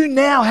 you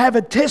now have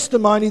a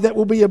testimony that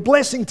will be a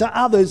blessing to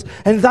others,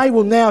 and they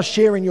will now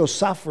share in your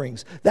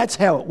sufferings. That's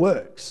how it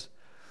works.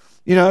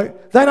 They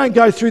don't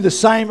go through the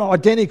same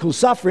identical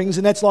sufferings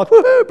and that's like,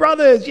 woohoo,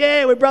 brothers,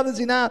 yeah, we're brothers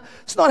in our...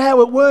 It's not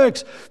how it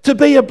works. To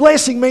be a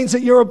blessing means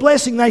that you're a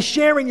blessing. They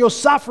share in your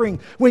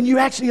suffering when you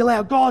actually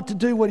allow God to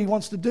do what He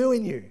wants to do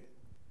in you.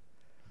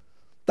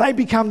 They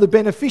become the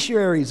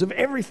beneficiaries of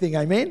everything,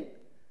 amen?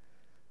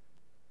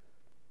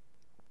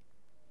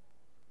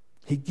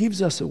 He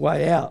gives us a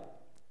way out.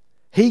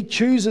 He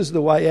chooses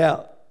the way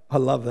out. I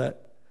love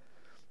that.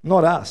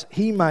 Not us.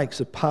 He makes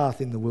a path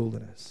in the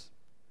wilderness.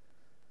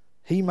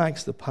 He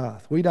makes the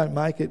path. We don't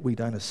make it. We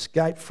don't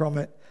escape from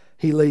it.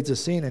 He leads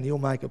us in and He'll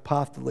make a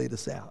path to lead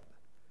us out.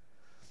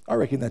 I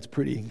reckon that's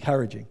pretty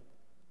encouraging.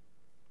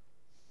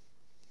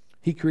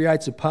 He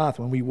creates a path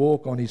when we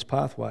walk on His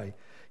pathway,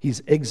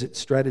 His exit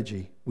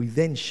strategy. We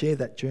then share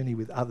that journey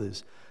with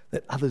others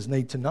that others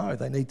need to know.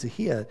 They need to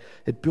hear.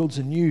 It builds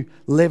a new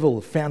level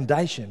of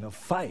foundation of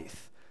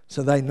faith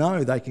so they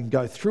know they can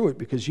go through it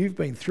because you've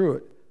been through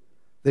it.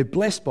 They're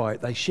blessed by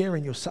it. They share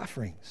in your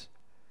sufferings.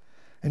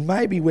 And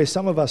maybe where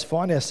some of us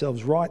find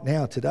ourselves right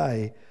now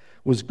today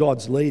was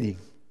God's leading.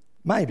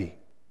 Maybe.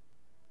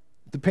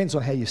 It depends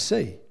on how you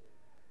see.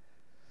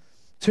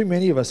 Too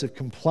many of us have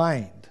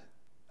complained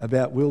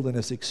about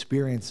wilderness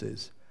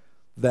experiences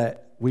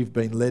that we've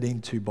been led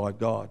into by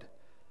God.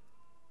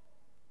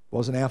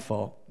 Wasn't our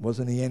fault.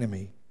 Wasn't the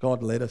enemy.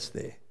 God led us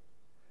there.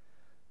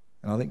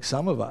 And I think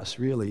some of us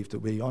really, to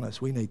be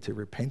honest, we need to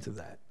repent of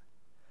that.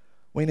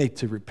 We need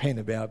to repent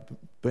about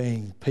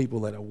being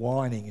people that are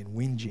whining and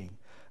whinging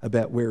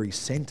about where He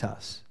sent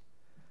us.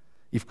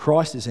 If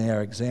Christ is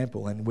our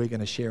example and we're going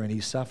to share in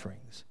His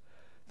sufferings,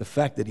 the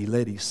fact that He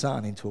led His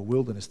Son into a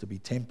wilderness to be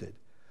tempted,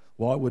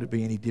 why would it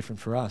be any different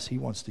for us? He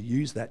wants to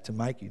use that to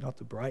make you, not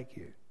to break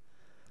you.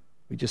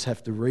 We just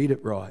have to read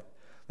it right.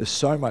 There's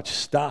so much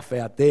stuff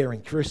out there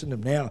in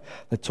Christendom now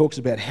that talks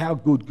about how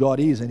good God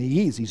is, and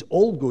He is. He's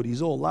all good.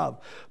 He's all love.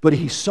 But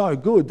He's so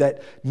good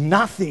that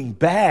nothing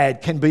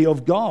bad can be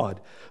of God.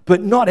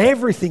 But not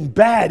everything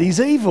bad is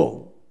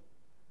evil.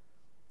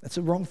 That's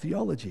a wrong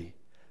theology.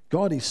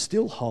 God is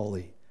still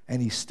holy,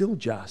 and He's still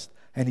just,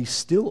 and He's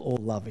still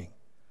all-loving.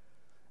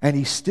 And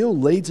He still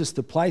leads us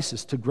to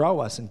places to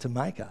grow us and to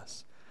make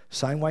us.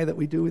 Same way that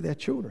we do with our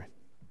children.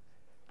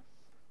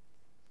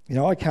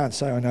 I can't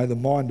say I know the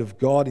mind of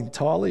God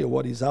entirely or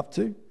what He's up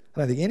to. I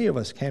don't think any of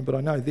us can, but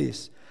I know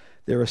this.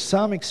 There are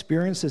some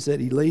experiences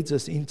that He leads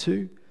us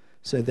into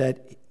so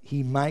that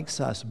He makes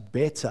us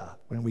better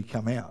when we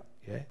come out.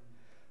 Yeah,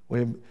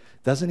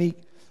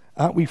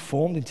 aren't we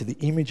formed into the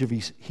image of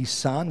His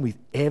Son with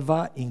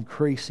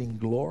ever-increasing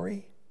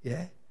glory?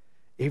 Yeah?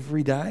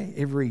 Every day,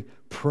 every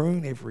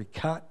prune, every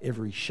cut,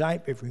 every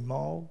shape, every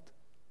mould.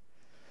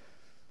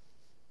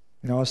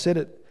 I said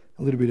it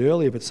a little bit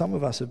earlier, but some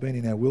of us have been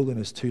in our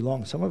wilderness too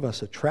long. Some of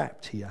us are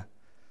trapped here,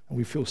 and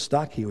we feel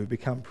stuck here. We've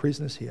become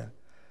prisoners here.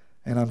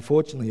 And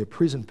unfortunately, a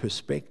prison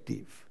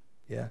perspective,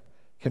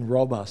 can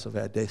rob us of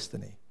our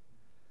destiny.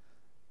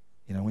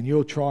 When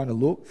you're trying to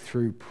look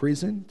through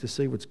prison to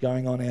see what's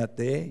going on out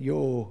there,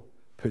 your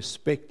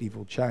perspective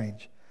will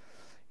change.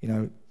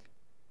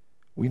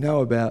 We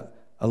know about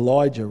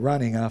Elijah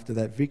running after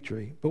that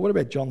victory. But what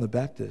about John the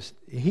Baptist?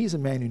 He's a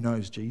man who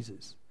knows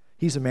Jesus.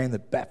 He's a man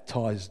that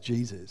baptized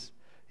Jesus.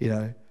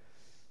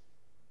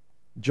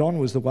 John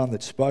was the one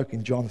that spoke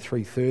in John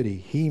 3:30,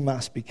 he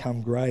must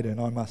become greater and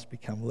I must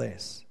become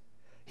less.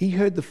 He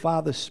heard the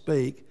Father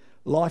speak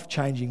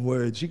life-changing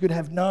words. You could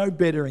have no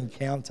better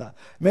encounter.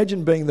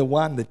 Imagine being the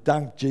one that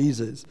dunked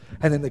Jesus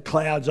and then the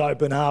clouds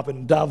open up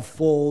and a dove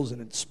falls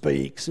and it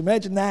speaks.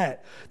 Imagine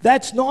that.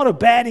 That's not a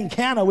bad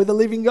encounter with a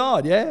living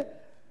God, yeah?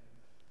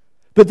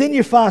 But then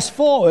you fast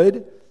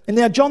forward, and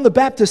now John the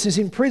Baptist is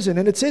in prison,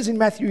 and it says in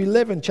Matthew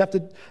 11,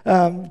 chapter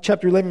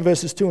 11,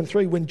 verses 2 and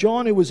 3, when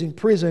John, who was in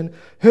prison,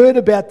 heard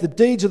about the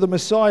deeds of the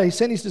Messiah, he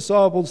sent his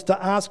disciples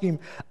to ask him,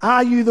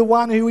 are you the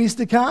one who is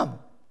to come?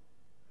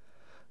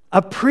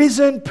 A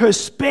prison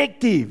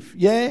perspective,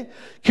 yeah,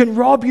 can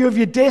rob you of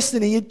your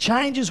destiny. It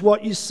changes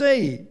what you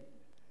see.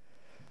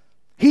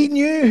 He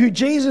knew who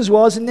Jesus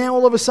was, and now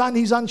all of a sudden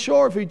he's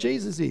unsure of who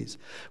Jesus is.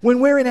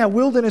 When we're in our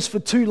wilderness for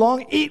too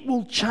long, it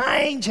will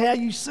change how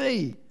you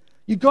see.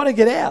 You've got to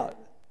get out.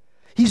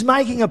 He's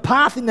making a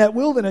path in that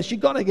wilderness.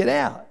 You've got to get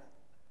out.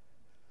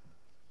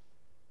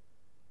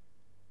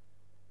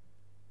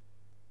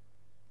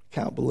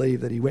 Can't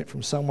believe that he went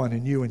from someone who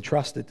knew and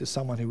trusted to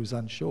someone who was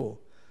unsure.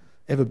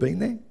 Ever been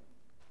there?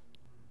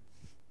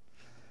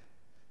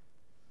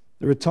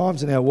 There are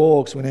times in our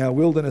walks when our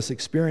wilderness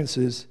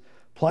experiences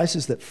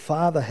places that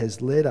Father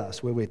has led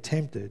us where we're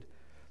tempted,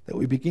 that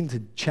we begin to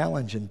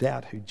challenge and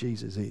doubt who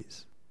Jesus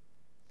is.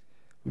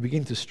 We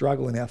begin to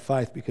struggle in our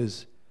faith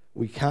because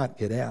we can't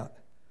get out.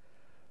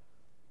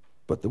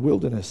 But the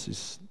wilderness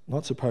is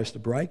not supposed to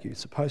break you,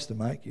 it's supposed to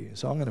make you.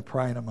 So I'm going to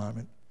pray in a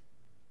moment.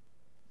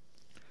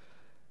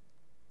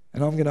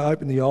 And I'm going to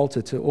open the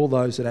altar to all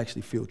those that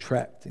actually feel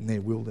trapped in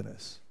their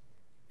wilderness.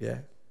 Yeah?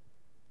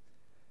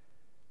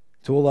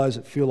 To all those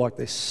that feel like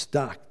they're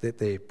stuck, that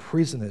they're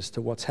prisoners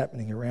to what's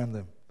happening around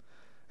them.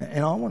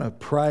 And I want to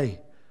pray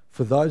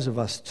for those of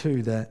us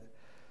too that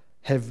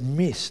have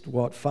missed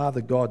what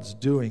Father God's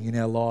doing in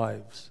our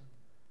lives.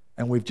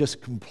 And we've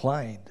just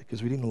complained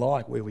because we didn't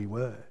like where we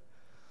were.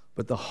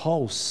 But the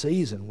whole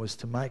season was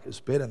to make us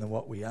better than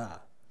what we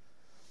are.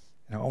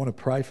 I want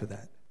to pray for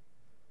that.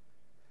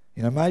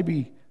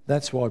 Maybe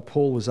that's why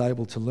Paul was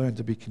able to learn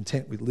to be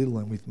content with little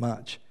and with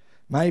much.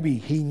 Maybe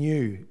he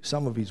knew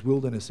some of his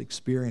wilderness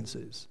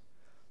experiences,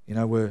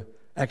 were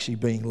actually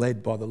being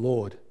led by the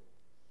Lord.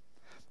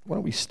 Why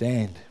don't we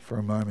stand for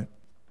a moment?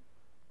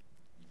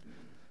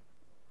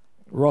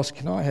 Ross,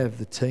 can I have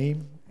the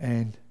team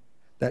and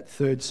that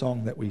third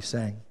song that we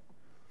sang?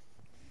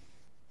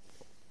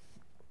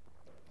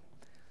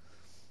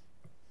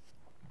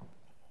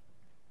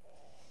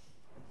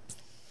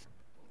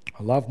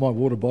 I love my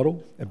water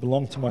bottle. It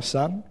belonged to my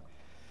son.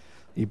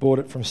 He bought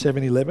it from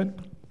 7-Eleven,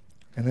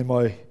 and then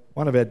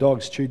one of our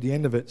dogs chewed the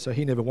end of it, so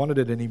he never wanted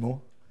it anymore.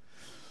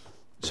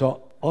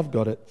 So I've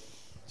got it.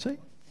 See?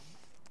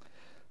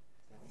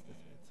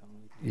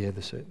 Yeah,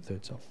 the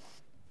third song.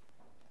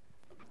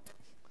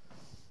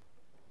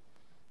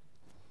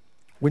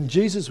 When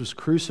Jesus was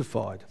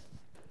crucified,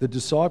 the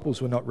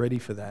disciples were not ready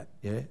for that.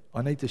 Yeah,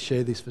 I need to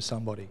share this for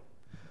somebody.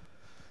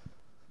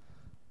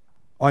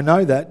 I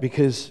know that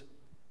because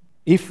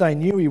if they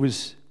knew he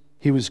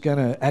was going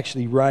to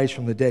actually raise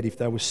from the dead, if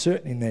they were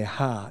certain in their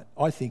heart,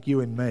 I think you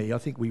and me, I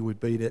think we would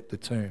be at the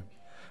tomb.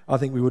 I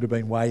think we would have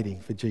been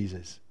waiting for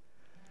Jesus.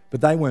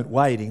 But they weren't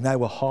waiting, they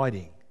were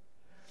hiding.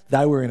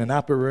 They were in an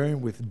upper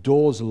room with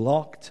doors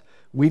locked,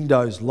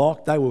 windows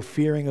locked. They were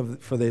fearing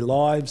for their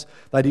lives.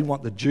 They didn't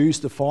want the Jews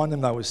to find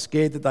them. They were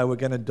scared that they were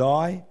going to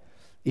die.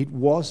 It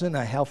wasn't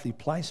a healthy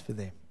place for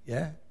them,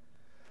 yeah?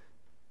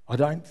 I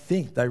don't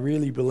think they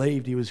really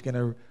believed he was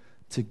going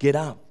to get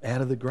up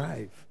out of the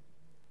grave.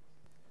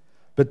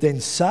 But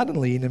then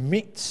suddenly, in the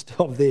midst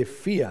of their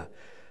fear,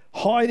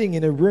 hiding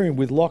in a room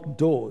with locked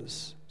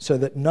doors so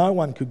that no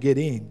one could get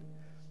in,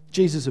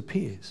 Jesus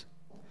appears.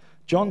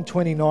 John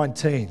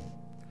 20:19.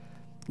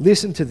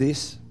 Listen to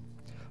this.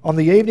 On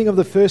the evening of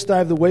the first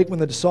day of the week, when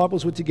the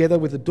disciples were together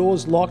with the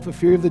doors locked for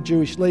fear of the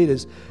Jewish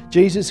leaders,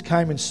 Jesus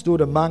came and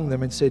stood among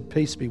them and said,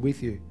 "Peace be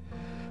with you."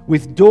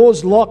 With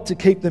doors locked to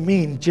keep them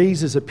in,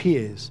 Jesus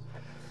appears.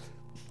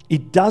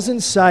 It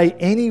doesn't say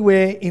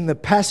anywhere in the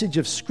passage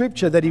of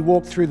Scripture that he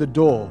walked through the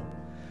door.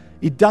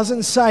 It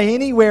doesn't say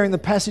anywhere in the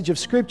passage of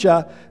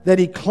Scripture that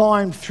he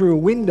climbed through a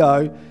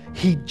window.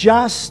 He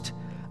just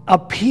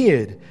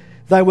appeared.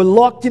 They were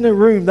locked in a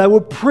room. They were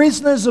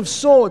prisoners of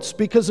sorts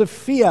because of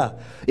fear.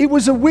 It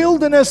was a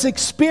wilderness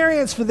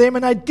experience for them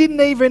and they didn't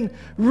even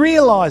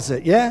realize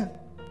it, yeah?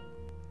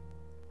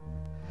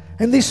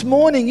 And this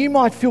morning you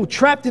might feel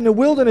trapped in the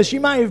wilderness. You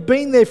may have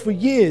been there for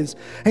years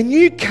and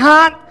you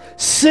can't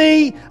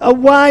see a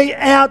way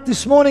out.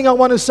 This morning I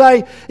want to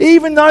say,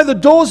 even though the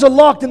doors are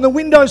locked and the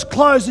windows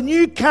closed and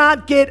you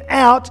can't get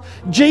out,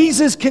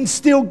 Jesus can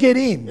still get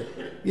in,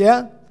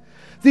 yeah?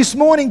 This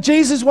morning,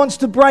 Jesus wants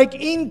to break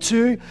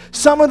into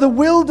some of the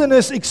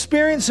wilderness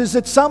experiences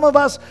that some of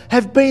us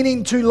have been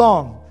in too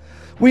long.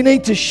 We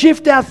need to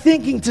shift our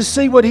thinking to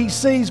see what he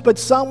sees, but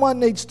someone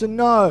needs to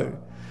know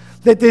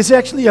that there's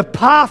actually a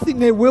path in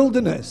their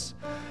wilderness.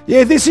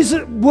 Yeah, this is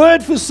a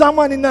word for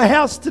someone in the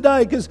house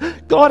today, because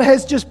God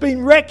has just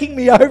been wrecking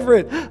me over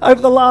it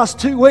over the last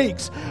 2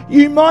 weeks.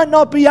 You might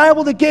not be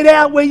able to get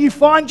out where you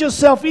find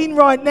yourself in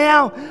right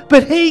now,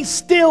 but He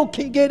still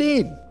can get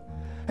in.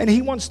 And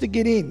He wants to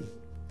get in.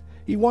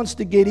 He wants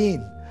to get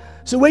in.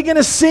 So we're going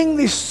to sing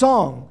this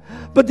song,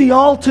 but the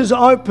altar's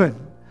open.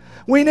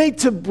 We need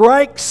to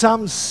break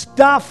some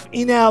stuff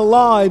in our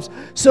lives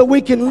so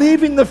we can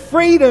live in the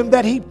freedom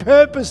that He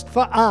purposed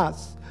for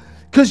us.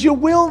 Because your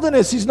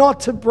wilderness is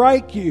not to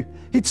break you,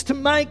 it's to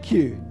make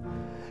you.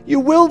 Your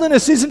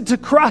wilderness isn't to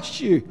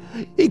crush you,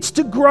 it's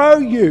to grow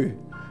you.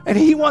 And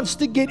He wants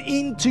to get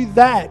into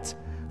that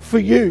for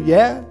you,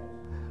 yeah?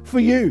 For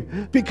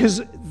you.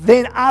 Because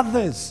then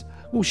others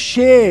will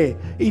share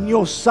in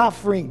your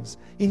sufferings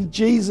in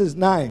Jesus'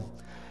 name.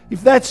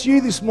 If that's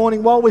you this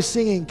morning while we're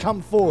singing,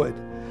 come forward.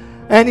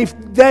 And if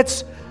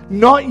that's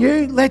not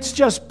you, let's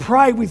just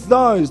pray with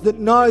those that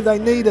know they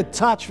need a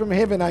touch from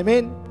heaven.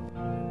 Amen.